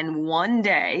 and one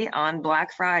day on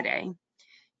Black Friday,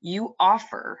 you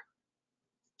offer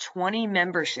 20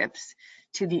 memberships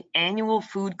to the annual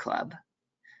food club.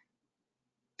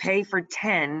 Pay for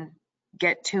 10,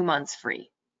 get 2 months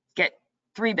free. Get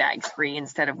 3 bags free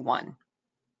instead of 1.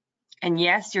 And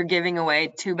yes, you're giving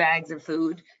away 2 bags of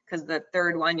food because the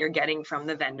third one you're getting from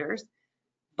the vendors,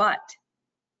 but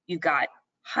you've got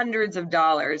hundreds of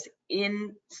dollars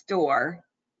in store,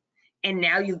 and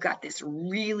now you've got this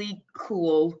really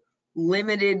cool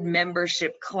limited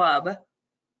membership club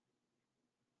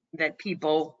that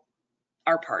people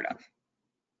are part of.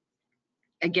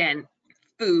 Again,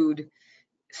 food,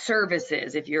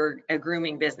 services, if you're a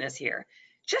grooming business here,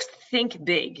 just think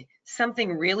big,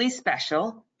 something really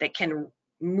special that can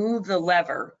move the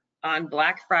lever on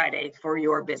Black Friday for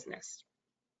your business.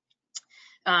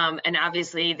 And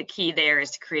obviously the key there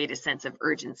is to create a sense of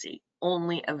urgency,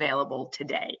 only available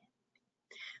today.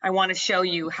 I want to show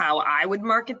you how I would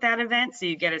market that event so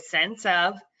you get a sense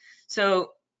of,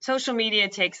 so social media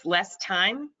takes less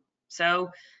time.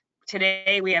 So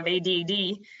today we have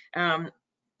ADD.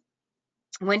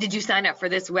 When did you sign up for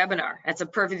this webinar? That's a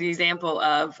perfect example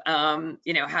of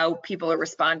how people are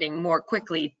responding more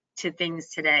quickly to things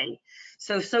today.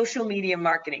 So social media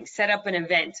marketing, set up an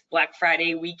event, Black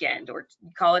Friday weekend, or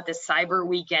call it the Cyber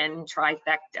Weekend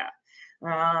Trifecta.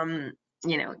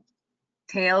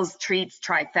 Tails, treats,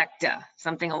 trifecta,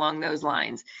 something along those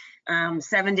lines.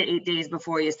 7 to 8 days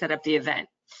before you set up the event.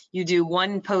 You do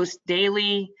one post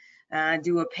daily,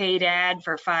 do a paid ad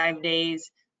for 5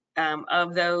 days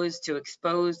of those to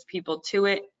expose people to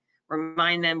it,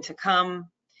 remind them to come.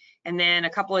 And then a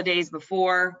couple of days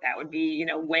before, that would be,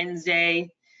 Wednesday,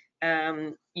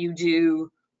 you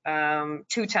do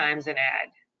 2 times an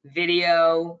ad.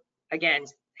 Video, again,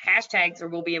 hashtags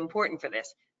will be important for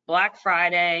this. Black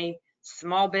Friday,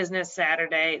 Small Business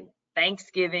Saturday,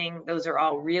 Thanksgiving, those are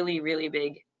all really, really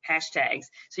big hashtags.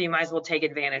 So you might as well take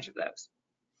advantage of those.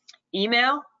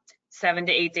 Email, 7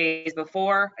 to 8 days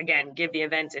before. Again, give the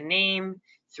event a name,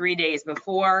 3 days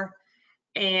before.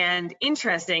 And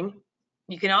interesting,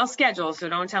 you can all schedule, so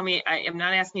don't tell me, I am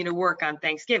not asking you to work on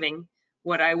Thanksgiving.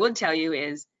 What I would tell you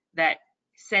is that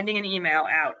sending an email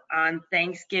out on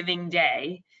Thanksgiving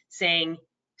Day saying,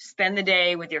 spend the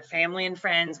day with your family and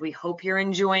friends. We hope you're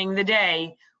enjoying the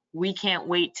day. We can't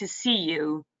wait to see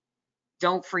you.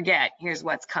 Don't forget, here's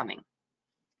what's coming.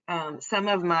 Some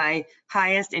of my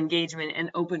highest engagement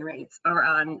and open rates are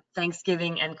on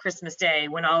Thanksgiving and Christmas Day,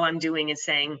 when all I'm doing is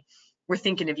saying, we're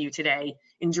thinking of you today.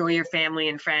 Enjoy your family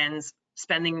and friends,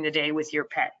 spending the day with your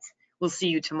pets. We'll see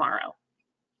you tomorrow.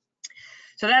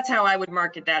 So that's how I would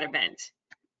market that event.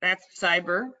 That's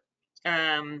Cyber.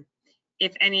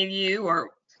 If any of you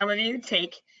or some of you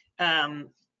take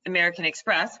American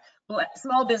Express, well,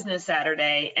 Small Business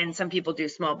Saturday, and some people do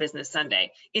Small Business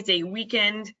Sunday. It's a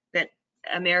weekend that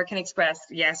American Express,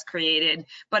 yes, created,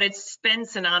 but it's been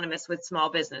synonymous with small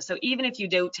business. So even if you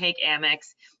don't take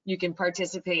Amex, you can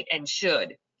participate and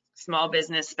should. Small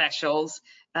business specials,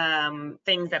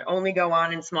 things that only go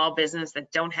on in small business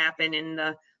that don't happen in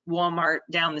the Walmart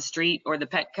down the street or the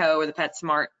Petco or the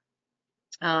PetSmart.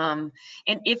 And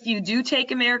if you do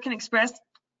take American Express,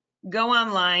 go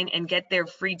online and get their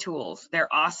free tools.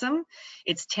 They're awesome.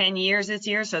 It's 10 years this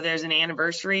year, so there's an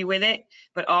anniversary with it,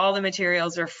 but all the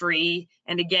materials are free.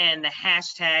 And again, the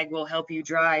hashtag will help you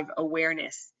drive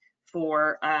awareness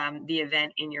for the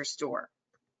event in your store.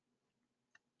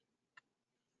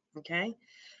 Okay.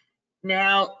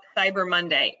 Now, Cyber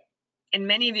Monday. And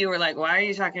many of you are like, why are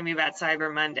you talking to me about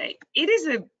Cyber Monday? It is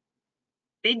a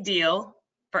big deal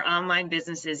for online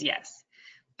businesses, yes.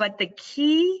 But the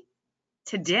key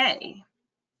today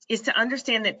is to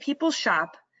understand that people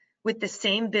shop with the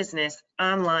same business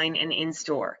online and in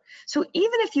store. So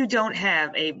even if you don't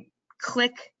have a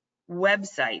click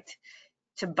website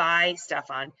to buy stuff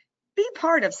on, be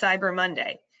part of Cyber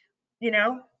Monday. You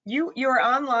know, you're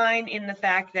online in the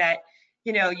fact that,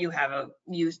 you know, you have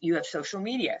social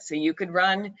media, so you could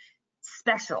run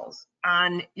specials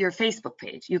on your Facebook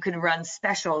page. You can run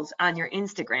specials on your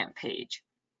Instagram page.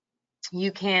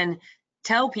 You can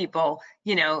tell people,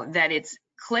 you know, that it's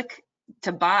click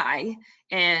to buy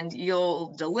and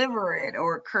you'll deliver it,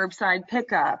 or curbside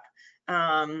pickup,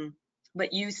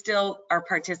 but you still are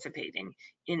participating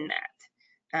in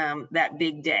that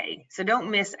big day. So don't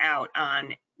miss out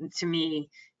on, to me,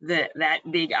 that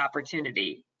big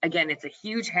opportunity. Again, it's a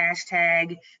huge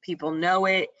hashtag. People know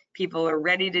it. People are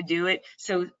ready to do it.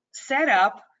 So set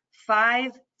up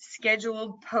 5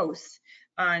 scheduled posts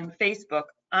on Facebook,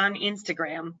 on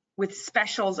Instagram, with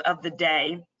specials of the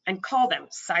day, and call them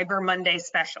Cyber Monday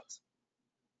specials.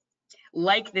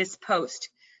 Like this post,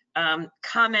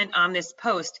 comment on this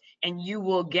post, and you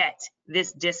will get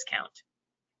this discount.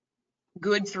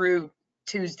 Good through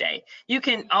Tuesday.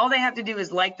 All they have to do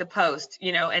is like the post,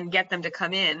 you know, and get them to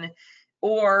come in,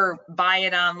 or buy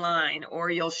it online, or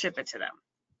you'll ship it to them.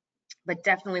 But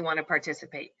definitely want to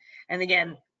participate. And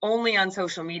again, only on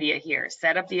social media here.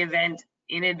 Set up the event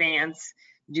in advance,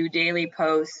 do daily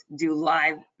posts, do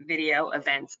live video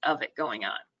events of it going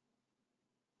on.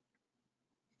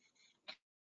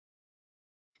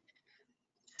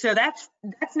 So that's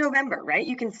November, right?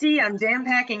 You can see I'm jam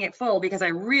packing it full because I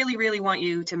really, really want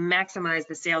you to maximize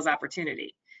the sales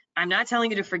opportunity. I'm not telling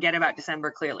you to forget about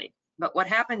December, clearly, but what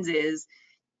happens is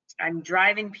I'm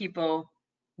driving people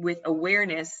with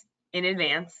awareness in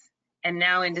advance, and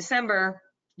now in December,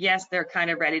 yes, they're kind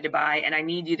of ready to buy, and I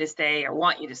need you to stay, or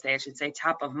want you to stay, I should say,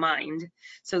 top of mind.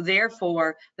 So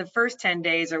therefore, the first 10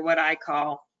 days are what I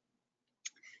call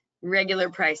regular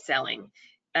price selling.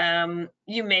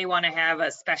 You may want to have a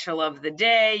special of the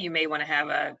day. You may want to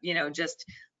have just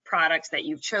products that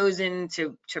you've chosen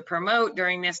to promote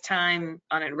during this time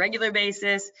on a regular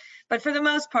basis. But for the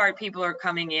most part, people are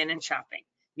coming in and shopping.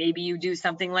 Maybe you do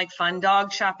something like fun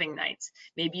dog shopping nights.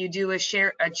 Maybe you do a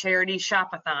charity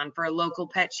shop-a-thon for a local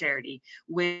pet charity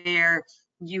where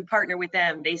you partner with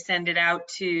them. They send it out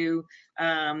to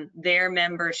their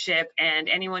membership, and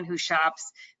anyone who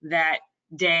shops that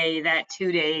day, that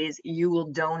 2 days, you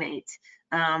will donate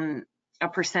a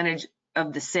percentage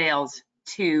of the sales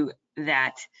to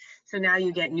that. So now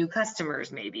you get new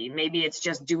customers. Maybe it's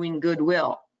just doing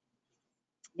goodwill.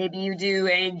 Maybe you do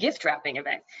a gift wrapping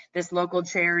event. This local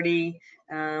charity,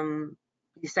 you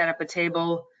set up a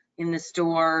table in the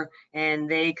store, and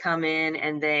they come in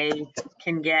and they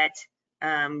can get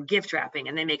gift wrapping,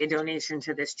 and they make a donation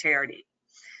to this charity.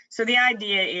 So the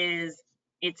idea is,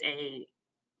 it's a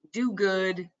do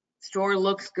good, store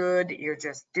looks good, you're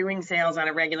just doing sales on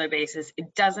a regular basis.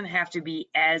 It doesn't have to be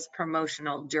as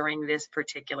promotional during this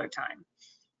particular time.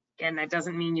 Again, that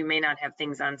doesn't mean you may not have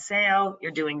things on sale.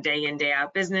 You're doing day in, day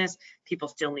out business. People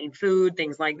still need food,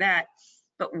 things like that.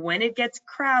 But when it gets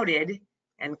crowded,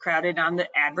 and crowded on the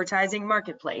advertising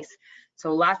marketplace,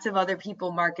 so lots of other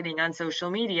people marketing on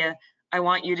social media, I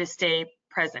want you to stay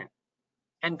present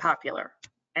and popular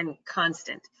and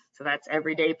constant. So that's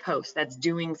everyday posts. That's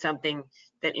doing something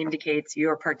that indicates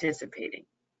you're participating.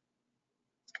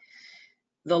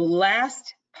 The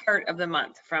last part of the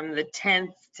month, from the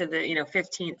 10th to the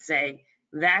 15th, say,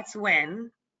 that's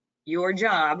when your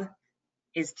job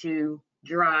is to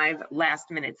drive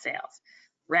last minute sales,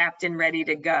 wrapped and ready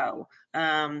to go,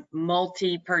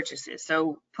 multi purchases.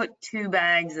 So put 2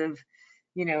 bags of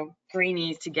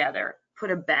greenies together,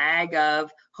 put a bag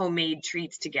of homemade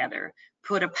treats together,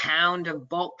 put a pound of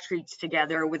bulk treats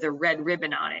together with a red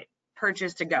ribbon on it,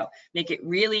 purchase to go. Make it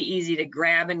really easy to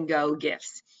grab and go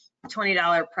gifts.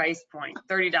 $20 price point,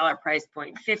 $30 price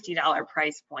point, $50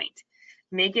 price point.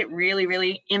 Make it really,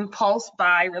 really impulse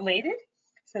buy related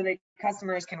so that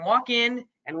customers can walk in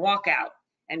and walk out,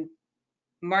 and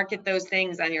market those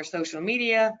things on your social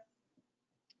media,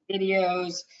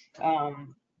 videos,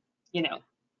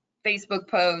 Facebook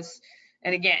posts,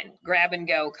 and again, grab and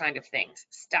go kind of things.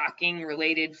 Stocking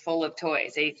related full of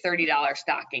toys, a $30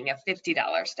 stocking, a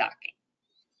 $50 stocking.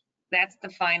 That's the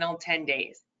final 10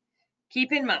 days.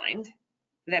 Keep in mind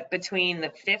that between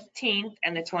the 15th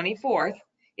and the 24th,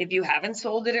 if you haven't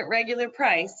sold it at regular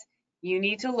price, you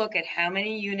need to look at how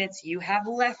many units you have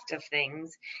left of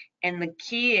things. And the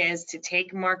key is to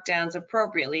take markdowns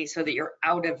appropriately so that you're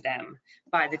out of them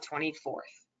by the 24th.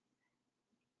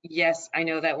 Yes, I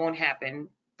know that won't happen,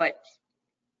 but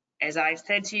as I've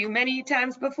said to you many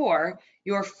times before,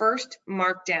 your first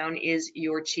markdown is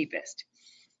your cheapest.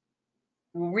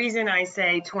 Reason I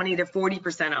say 20 to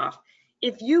 40% off,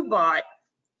 if you bought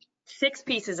 6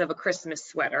 pieces of a Christmas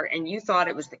sweater and you thought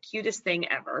it was the cutest thing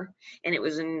ever, and it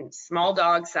was in small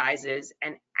dog sizes,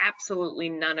 and absolutely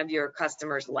none of your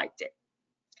customers liked it,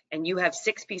 and you have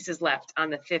 6 pieces left on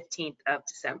the 15th of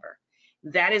December,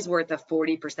 that is worth a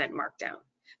 40% markdown,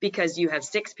 because you have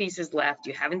 6 pieces left,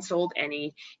 you haven't sold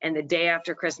any, and the day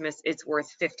after Christmas, it's worth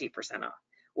 50% off.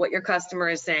 What your customer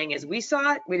is saying is, we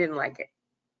saw it, we didn't like it.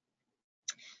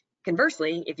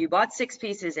 Conversely, if you bought 6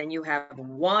 pieces and you have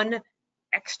 1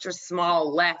 extra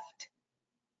small left,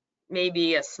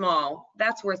 maybe a small,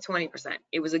 that's worth 20%.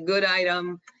 It was a good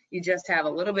item, you just have a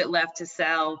little bit left to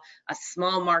sell, a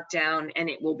small markdown, and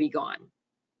it will be gone.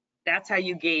 That's how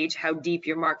you gauge how deep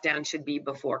your markdown should be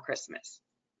before Christmas.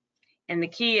 And the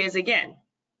key is, again,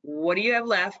 what do you have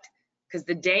left? Because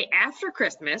the day after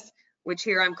Christmas, which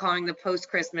here I'm calling the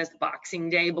post-Christmas Boxing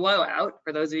Day blowout,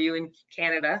 for those of you in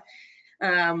Canada,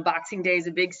 Boxing Day is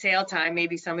a big sale time.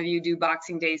 Maybe some of you do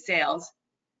Boxing Day sales.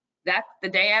 That the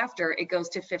day after, it goes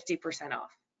to 50% off.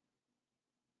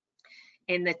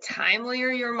 And the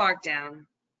timelier your markdown,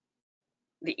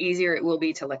 the easier it will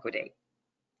be to liquidate,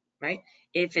 right?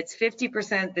 If it's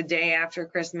 50% the day after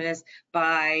Christmas,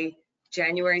 by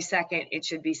January 2nd, it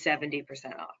should be 70%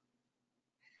 off.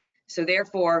 So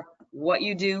therefore, what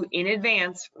you do in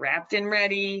advance, wrapped and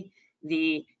ready,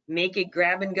 the make it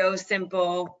grab and go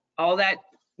simple, all that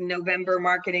November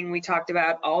marketing we talked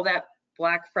about, all that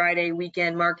Black Friday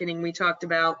weekend marketing we talked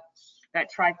about, that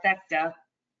trifecta,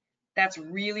 that's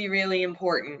really, really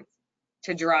important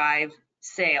to drive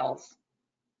sales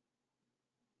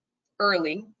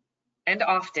early and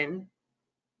often.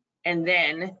 And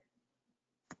then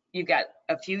you've got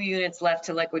a few units left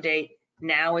to liquidate.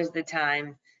 Now is the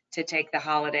time to take the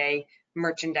holiday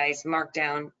merchandise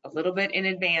markdown a little bit in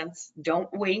advance.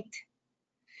 Don't wait.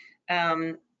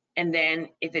 And then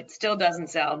if it still doesn't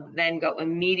sell, then go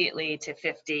immediately to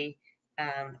 50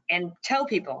 and tell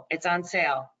people it's on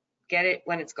sale. Get it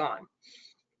when it's gone.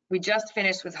 We just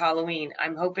finished with Halloween.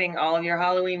 I'm hoping all of your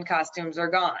Halloween costumes are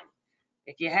gone.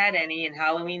 If you had any in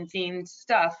Halloween themed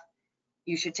stuff,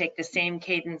 you should take the same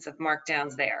cadence of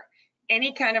markdowns there.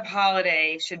 Any kind of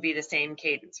holiday should be the same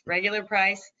cadence. Regular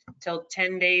price till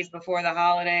 10 days before the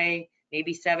holiday,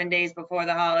 maybe 7 days before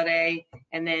the holiday,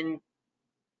 and then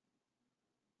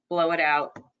blow it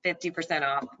out 50%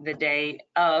 off the day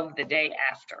of the day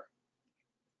after.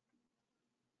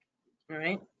 All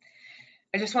right.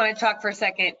 I just want to talk for a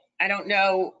second. I don't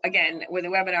know, again, with a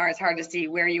webinar, it's hard to see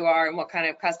where you are and what kind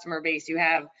of customer base you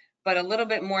have, but a little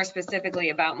bit more specifically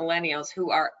about millennials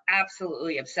who are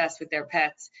absolutely obsessed with their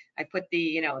pets. I put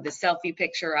the, the selfie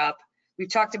picture up.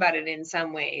 We've talked about it in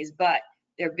some ways, but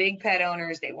they're big pet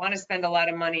owners. They want to spend a lot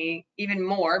of money, even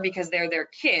more because they're their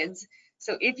kids.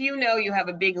 So if you know you have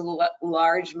a big,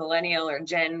 large millennial or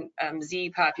Gen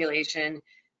Z population,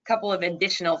 a couple of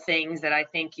additional things that I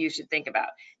think you should think about.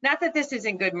 Not that this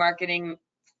isn't good marketing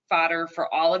fodder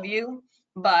for all of you,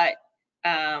 but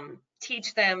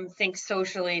teach them, think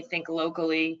socially, think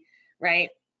locally, right?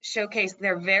 Showcase,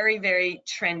 they're very, very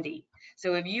trendy.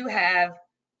 So if you have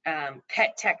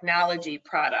pet technology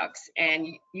products. And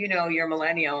you know, your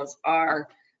millennials are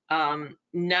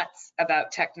nuts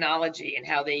about technology and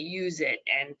how they use it.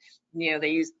 And you know,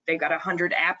 they've got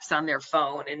 100 apps on their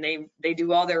phone, and they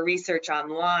do all their research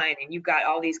online, and you've got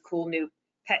all these cool new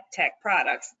pet tech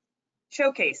products.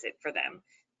 Showcase it for them.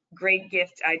 Great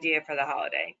gift idea for the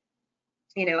holiday.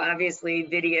 You know, obviously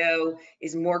video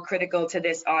is more critical to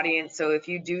this audience, so if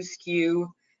you do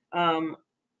skew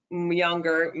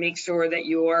younger, make sure that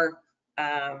your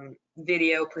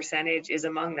video percentage is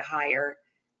among the higher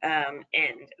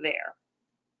end there.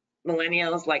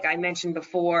 Millennials, like I mentioned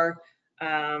before,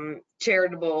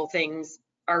 charitable things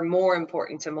are more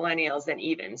important to millennials than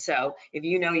even. So if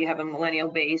you know you have a millennial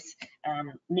base,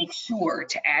 make sure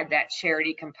to add that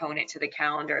charity component to the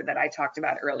calendar that I talked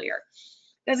about earlier.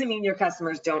 Doesn't mean your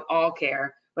customers don't all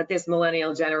care, but this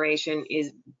millennial generation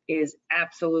is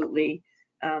absolutely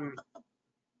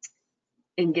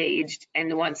engaged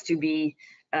and wants to be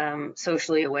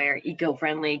socially aware,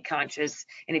 eco-friendly, conscious.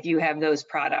 And if you have those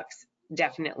products,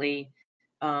 definitely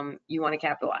you want to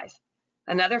capitalize.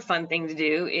 Another fun thing to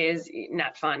do is,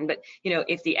 not fun, but you know,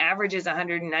 if the average is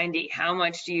 190, how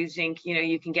much do you think, you know,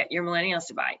 you can get your millennials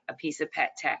to buy? A piece of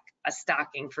pet tech, a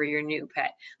stocking for your new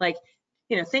pet. Like,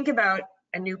 you know, think about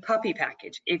a new puppy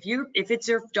package. If it's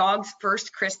your dog's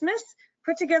first Christmas,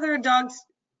 put together a dog's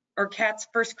or cat's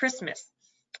first Christmas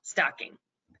stocking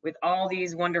with all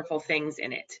these wonderful things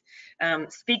in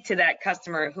it. Speak to that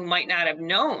customer who might not have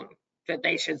known that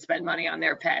they should spend money on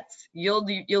their pets. You'll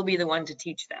be the one to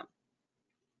teach them.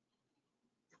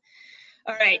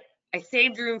 All right, I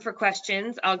saved room for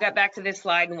questions. I'll get back to this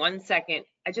slide in 1 second.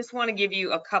 I just want to give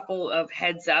you a couple of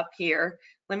heads up here.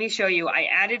 Let me show you. I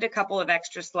added a couple of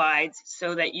extra slides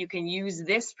so that you can use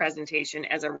this presentation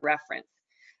as a reference.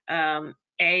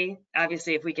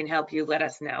 Obviously, if we can help you, let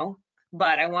us know.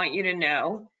 But I want you to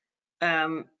know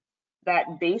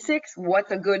that basics,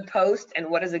 what's a good post and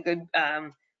what is a good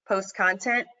post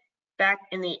content. Back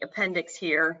in the appendix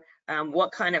here,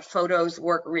 what kind of photos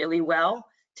work really well.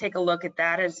 Take a look at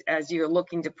that as you're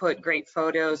looking to put great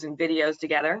photos and videos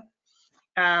together.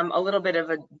 A little bit of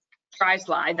a try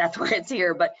slide, that's why it's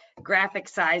here, but graphic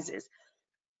sizes,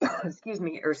 excuse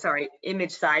me, or sorry,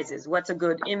 image sizes. What's a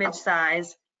good image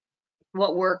size?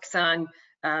 What works on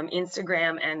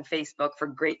Instagram and Facebook for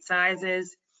great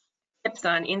sizes? Tips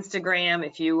on Instagram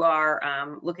if you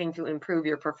are looking to improve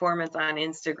your performance on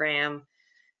Instagram.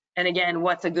 And again,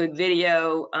 what's a good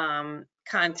video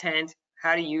content?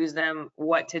 How to use them,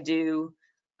 what to do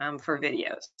for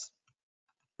videos.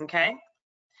 Okay,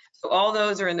 so all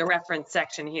those are in the reference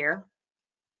section here.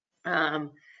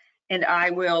 And I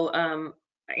will,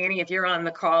 Annie, if you're on the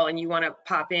call and you want to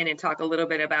pop in and talk a little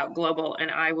bit about global,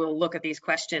 and I will look at these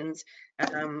questions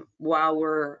while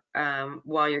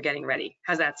you're getting ready.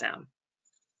 How's that sound?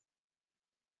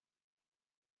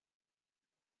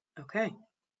 Okay.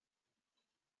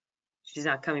 She's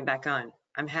not coming back on.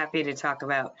 I'm happy to talk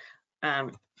about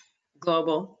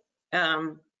global.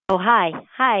 Oh, hi.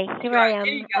 Here I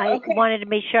am. I wanted to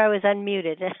make sure I was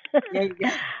unmuted. There you go.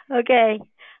 Okay.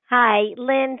 Hi,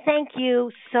 Lynn. Thank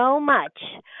you so much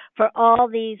for all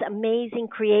these amazing,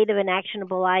 creative, and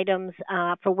actionable items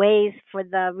for ways for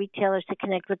the retailers to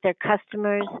connect with their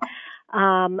customers.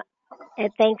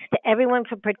 And thanks to everyone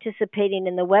for participating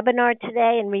in the webinar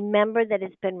today. And remember that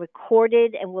it's been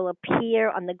recorded and will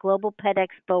appear on the Global Pet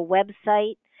Expo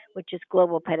website, which is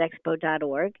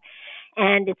globalpetexpo.org.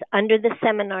 And it's under the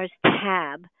seminars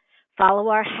tab. Follow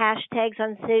our hashtags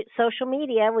on social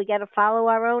media. We got to follow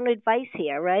our own advice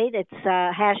here, right? It's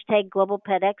hashtag Global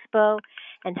Pet Expo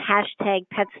and hashtag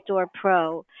Pet Store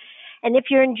Pro. And if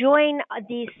you're enjoying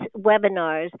these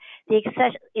webinars, the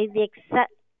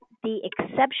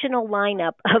exceptional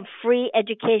lineup of free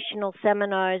educational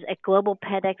seminars at Global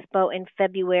Pet Expo in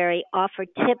February offer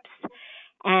tips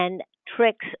and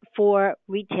tricks for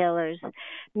retailers.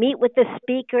 Meet with the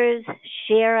speakers,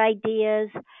 share ideas,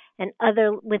 and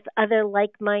with other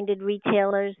like-minded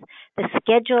retailers. The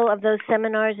schedule of those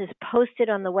seminars is posted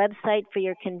on the website for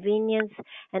your convenience.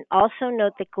 And also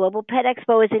note that Global Pet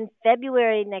Expo is in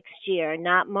February next year,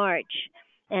 not March.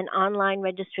 And online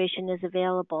registration is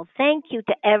available. Thank you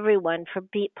to everyone for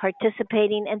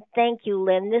participating, and thank you,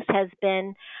 Lynn. This has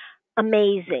been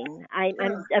amazing.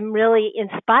 I'm really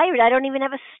inspired. I don't even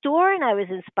have a store, and I was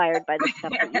inspired by the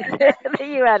stuff that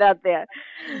you had out there.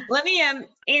 Let me,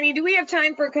 Annie, do we have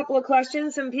time for a couple of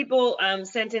questions? Some people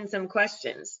sent in some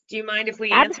questions. Do you mind if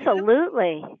we answer them?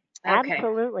 Absolutely. Okay.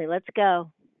 Absolutely. Let's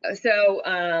go. So,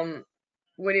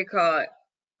 what do you call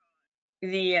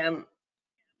it?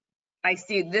 I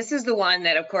see. This is the one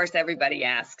that, of course, everybody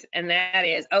asks, and that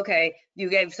is, okay, you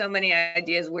gave so many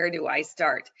ideas. Where do I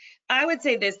start? I would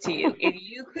say this to you. If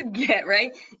you could get,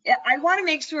 right, I want to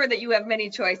make sure that you have many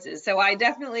choices. So I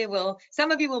definitely will. Some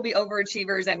of you will be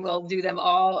overachievers and will do them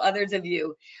all. Others of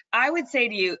you, I would say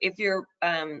to you, if you're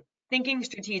thinking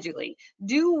strategically,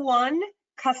 do one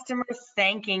customer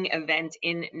thanking event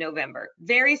in November.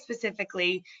 Very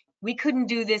specifically, we couldn't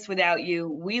do this without you.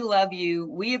 We love you.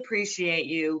 We appreciate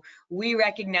you. We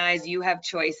recognize you have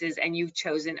choices and you've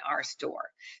chosen our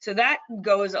store. So that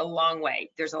goes a long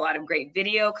way. There's a lot of great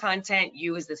video content.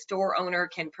 You as the store owner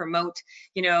can promote,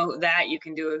 that you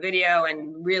can do a video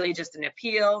and really just an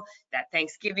appeal, that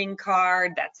Thanksgiving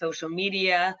card, that social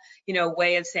media,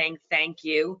 way of saying thank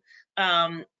you.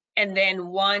 And then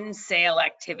one sale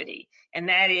activity. And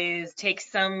that is take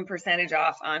some percentage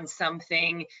off on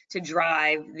something to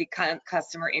drive the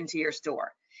customer into your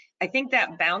store. I think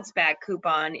that bounce back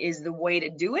coupon is the way to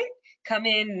do it. Come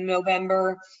in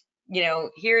November,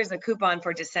 here's a coupon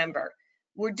for December.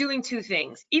 We're doing two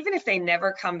things. Even if they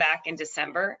never come back in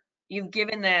December, you've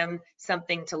given them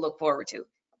something to look forward to.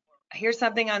 Here's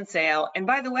something on sale. And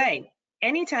by the way,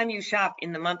 anytime you shop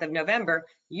in the month of November,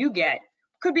 you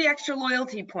could be extra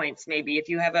loyalty points, maybe if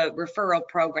you have a referral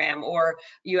program or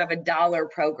you have a dollar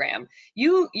program.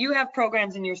 You have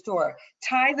programs in your store.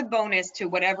 Tie the bonus to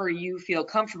whatever you feel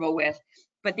comfortable with,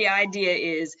 but the idea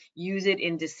is use it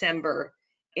in December,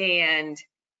 and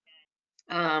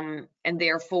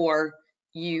therefore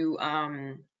you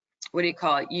what do you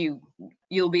call it?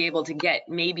 You'll be able to get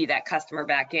maybe that customer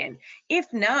back in.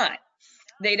 If not,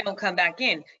 they don't come back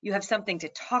in. You have something to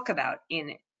talk about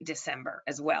in December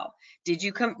as well.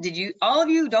 All of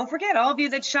you, don't forget, all of you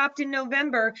that shopped in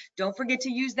November, don't forget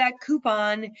to use that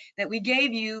coupon that we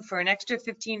gave you for an extra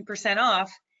 15%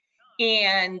 off,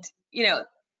 and,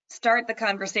 start the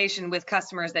conversation with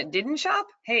customers that didn't shop.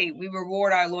 Hey, we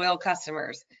reward our loyal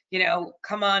customers.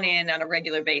 Come on in on a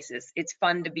regular basis. It's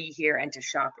fun to be here and to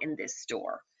shop in this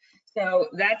store. So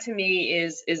that to me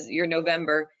is your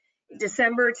November.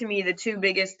 December, to me, the two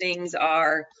biggest things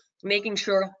are making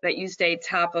sure that you stay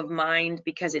top of mind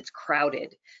because it's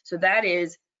crowded. So that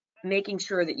is making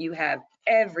sure that you have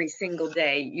every single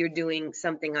day you're doing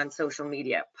something on social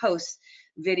media, posts,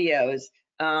 videos,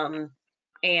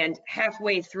 and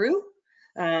halfway through,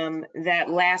 that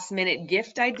last minute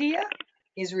gift idea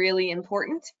is really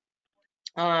important.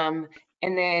 And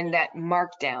then that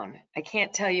markdown. I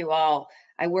can't tell you all.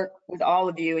 I work with all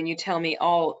of you and you tell me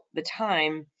all the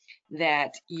time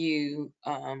that you,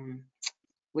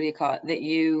 that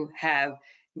you have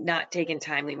not taken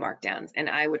timely markdowns. And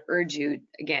I would urge you,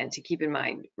 again, to keep in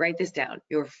mind, write this down.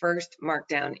 Your first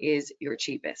markdown is your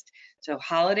cheapest. So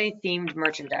holiday themed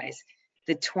merchandise,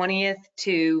 the 20th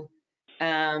to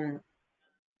the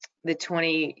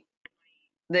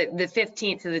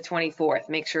 15th to the 24th,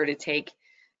 make sure to take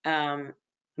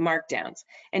markdowns.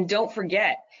 And don't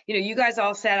forget, you guys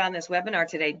all sat on this webinar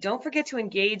today. Don't forget to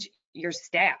engage your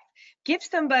staff. Give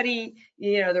somebody,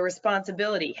 the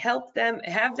responsibility. Help them,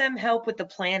 have them help with the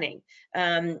planning.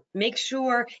 Make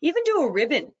sure, even do a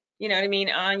ribbon,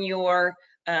 on your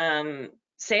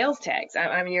sales tags,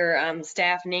 on your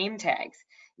staff name tags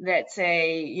that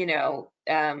say,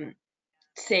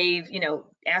 save,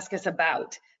 ask us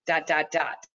about ...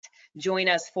 join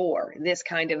us for this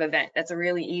kind of event. That's a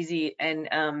really easy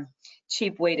and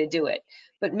cheap way to do it.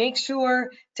 But make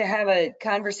sure to have a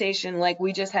conversation like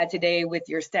we just had today with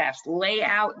your staffs. Lay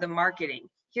out the marketing.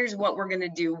 Here's what we're going to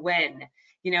do when.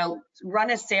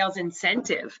 Run a sales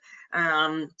incentive.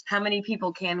 How many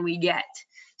people can we get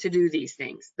to do these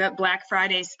things? The Black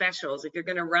Friday specials, if you're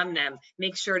going to run them,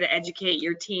 make sure to educate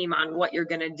your team on what you're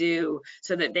going to do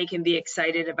so that they can be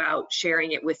excited about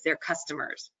sharing it with their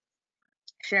customers,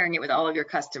 sharing it with all of your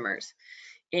customers.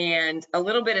 And a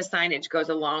little bit of signage goes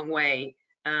a long way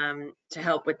to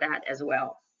help with that as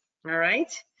well. All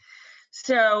right.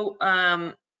 So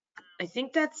I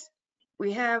think that's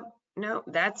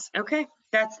okay.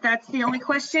 That's the only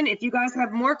question. If you guys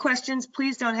have more questions,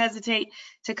 please don't hesitate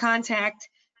to contact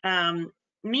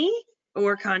me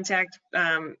or contact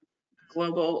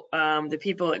Global, the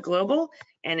people at Global.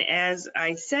 And as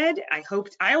I said,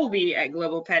 I will be at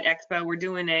Global Pet Expo. We're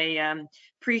doing a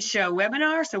pre-show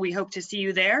webinar, so we hope to see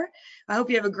you there. I hope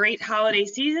you have a great holiday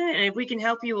season, and if we can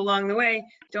help you along the way,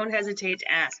 don't hesitate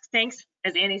to ask. Thanks,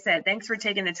 as Annie said, thanks for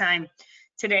taking the time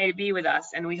today to be with us,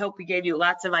 and we hope we gave you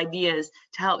lots of ideas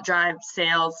to help drive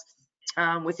sales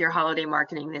with your holiday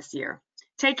marketing this year.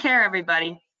 Take care,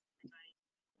 everybody.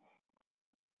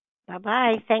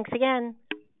 Bye-bye. Thanks again.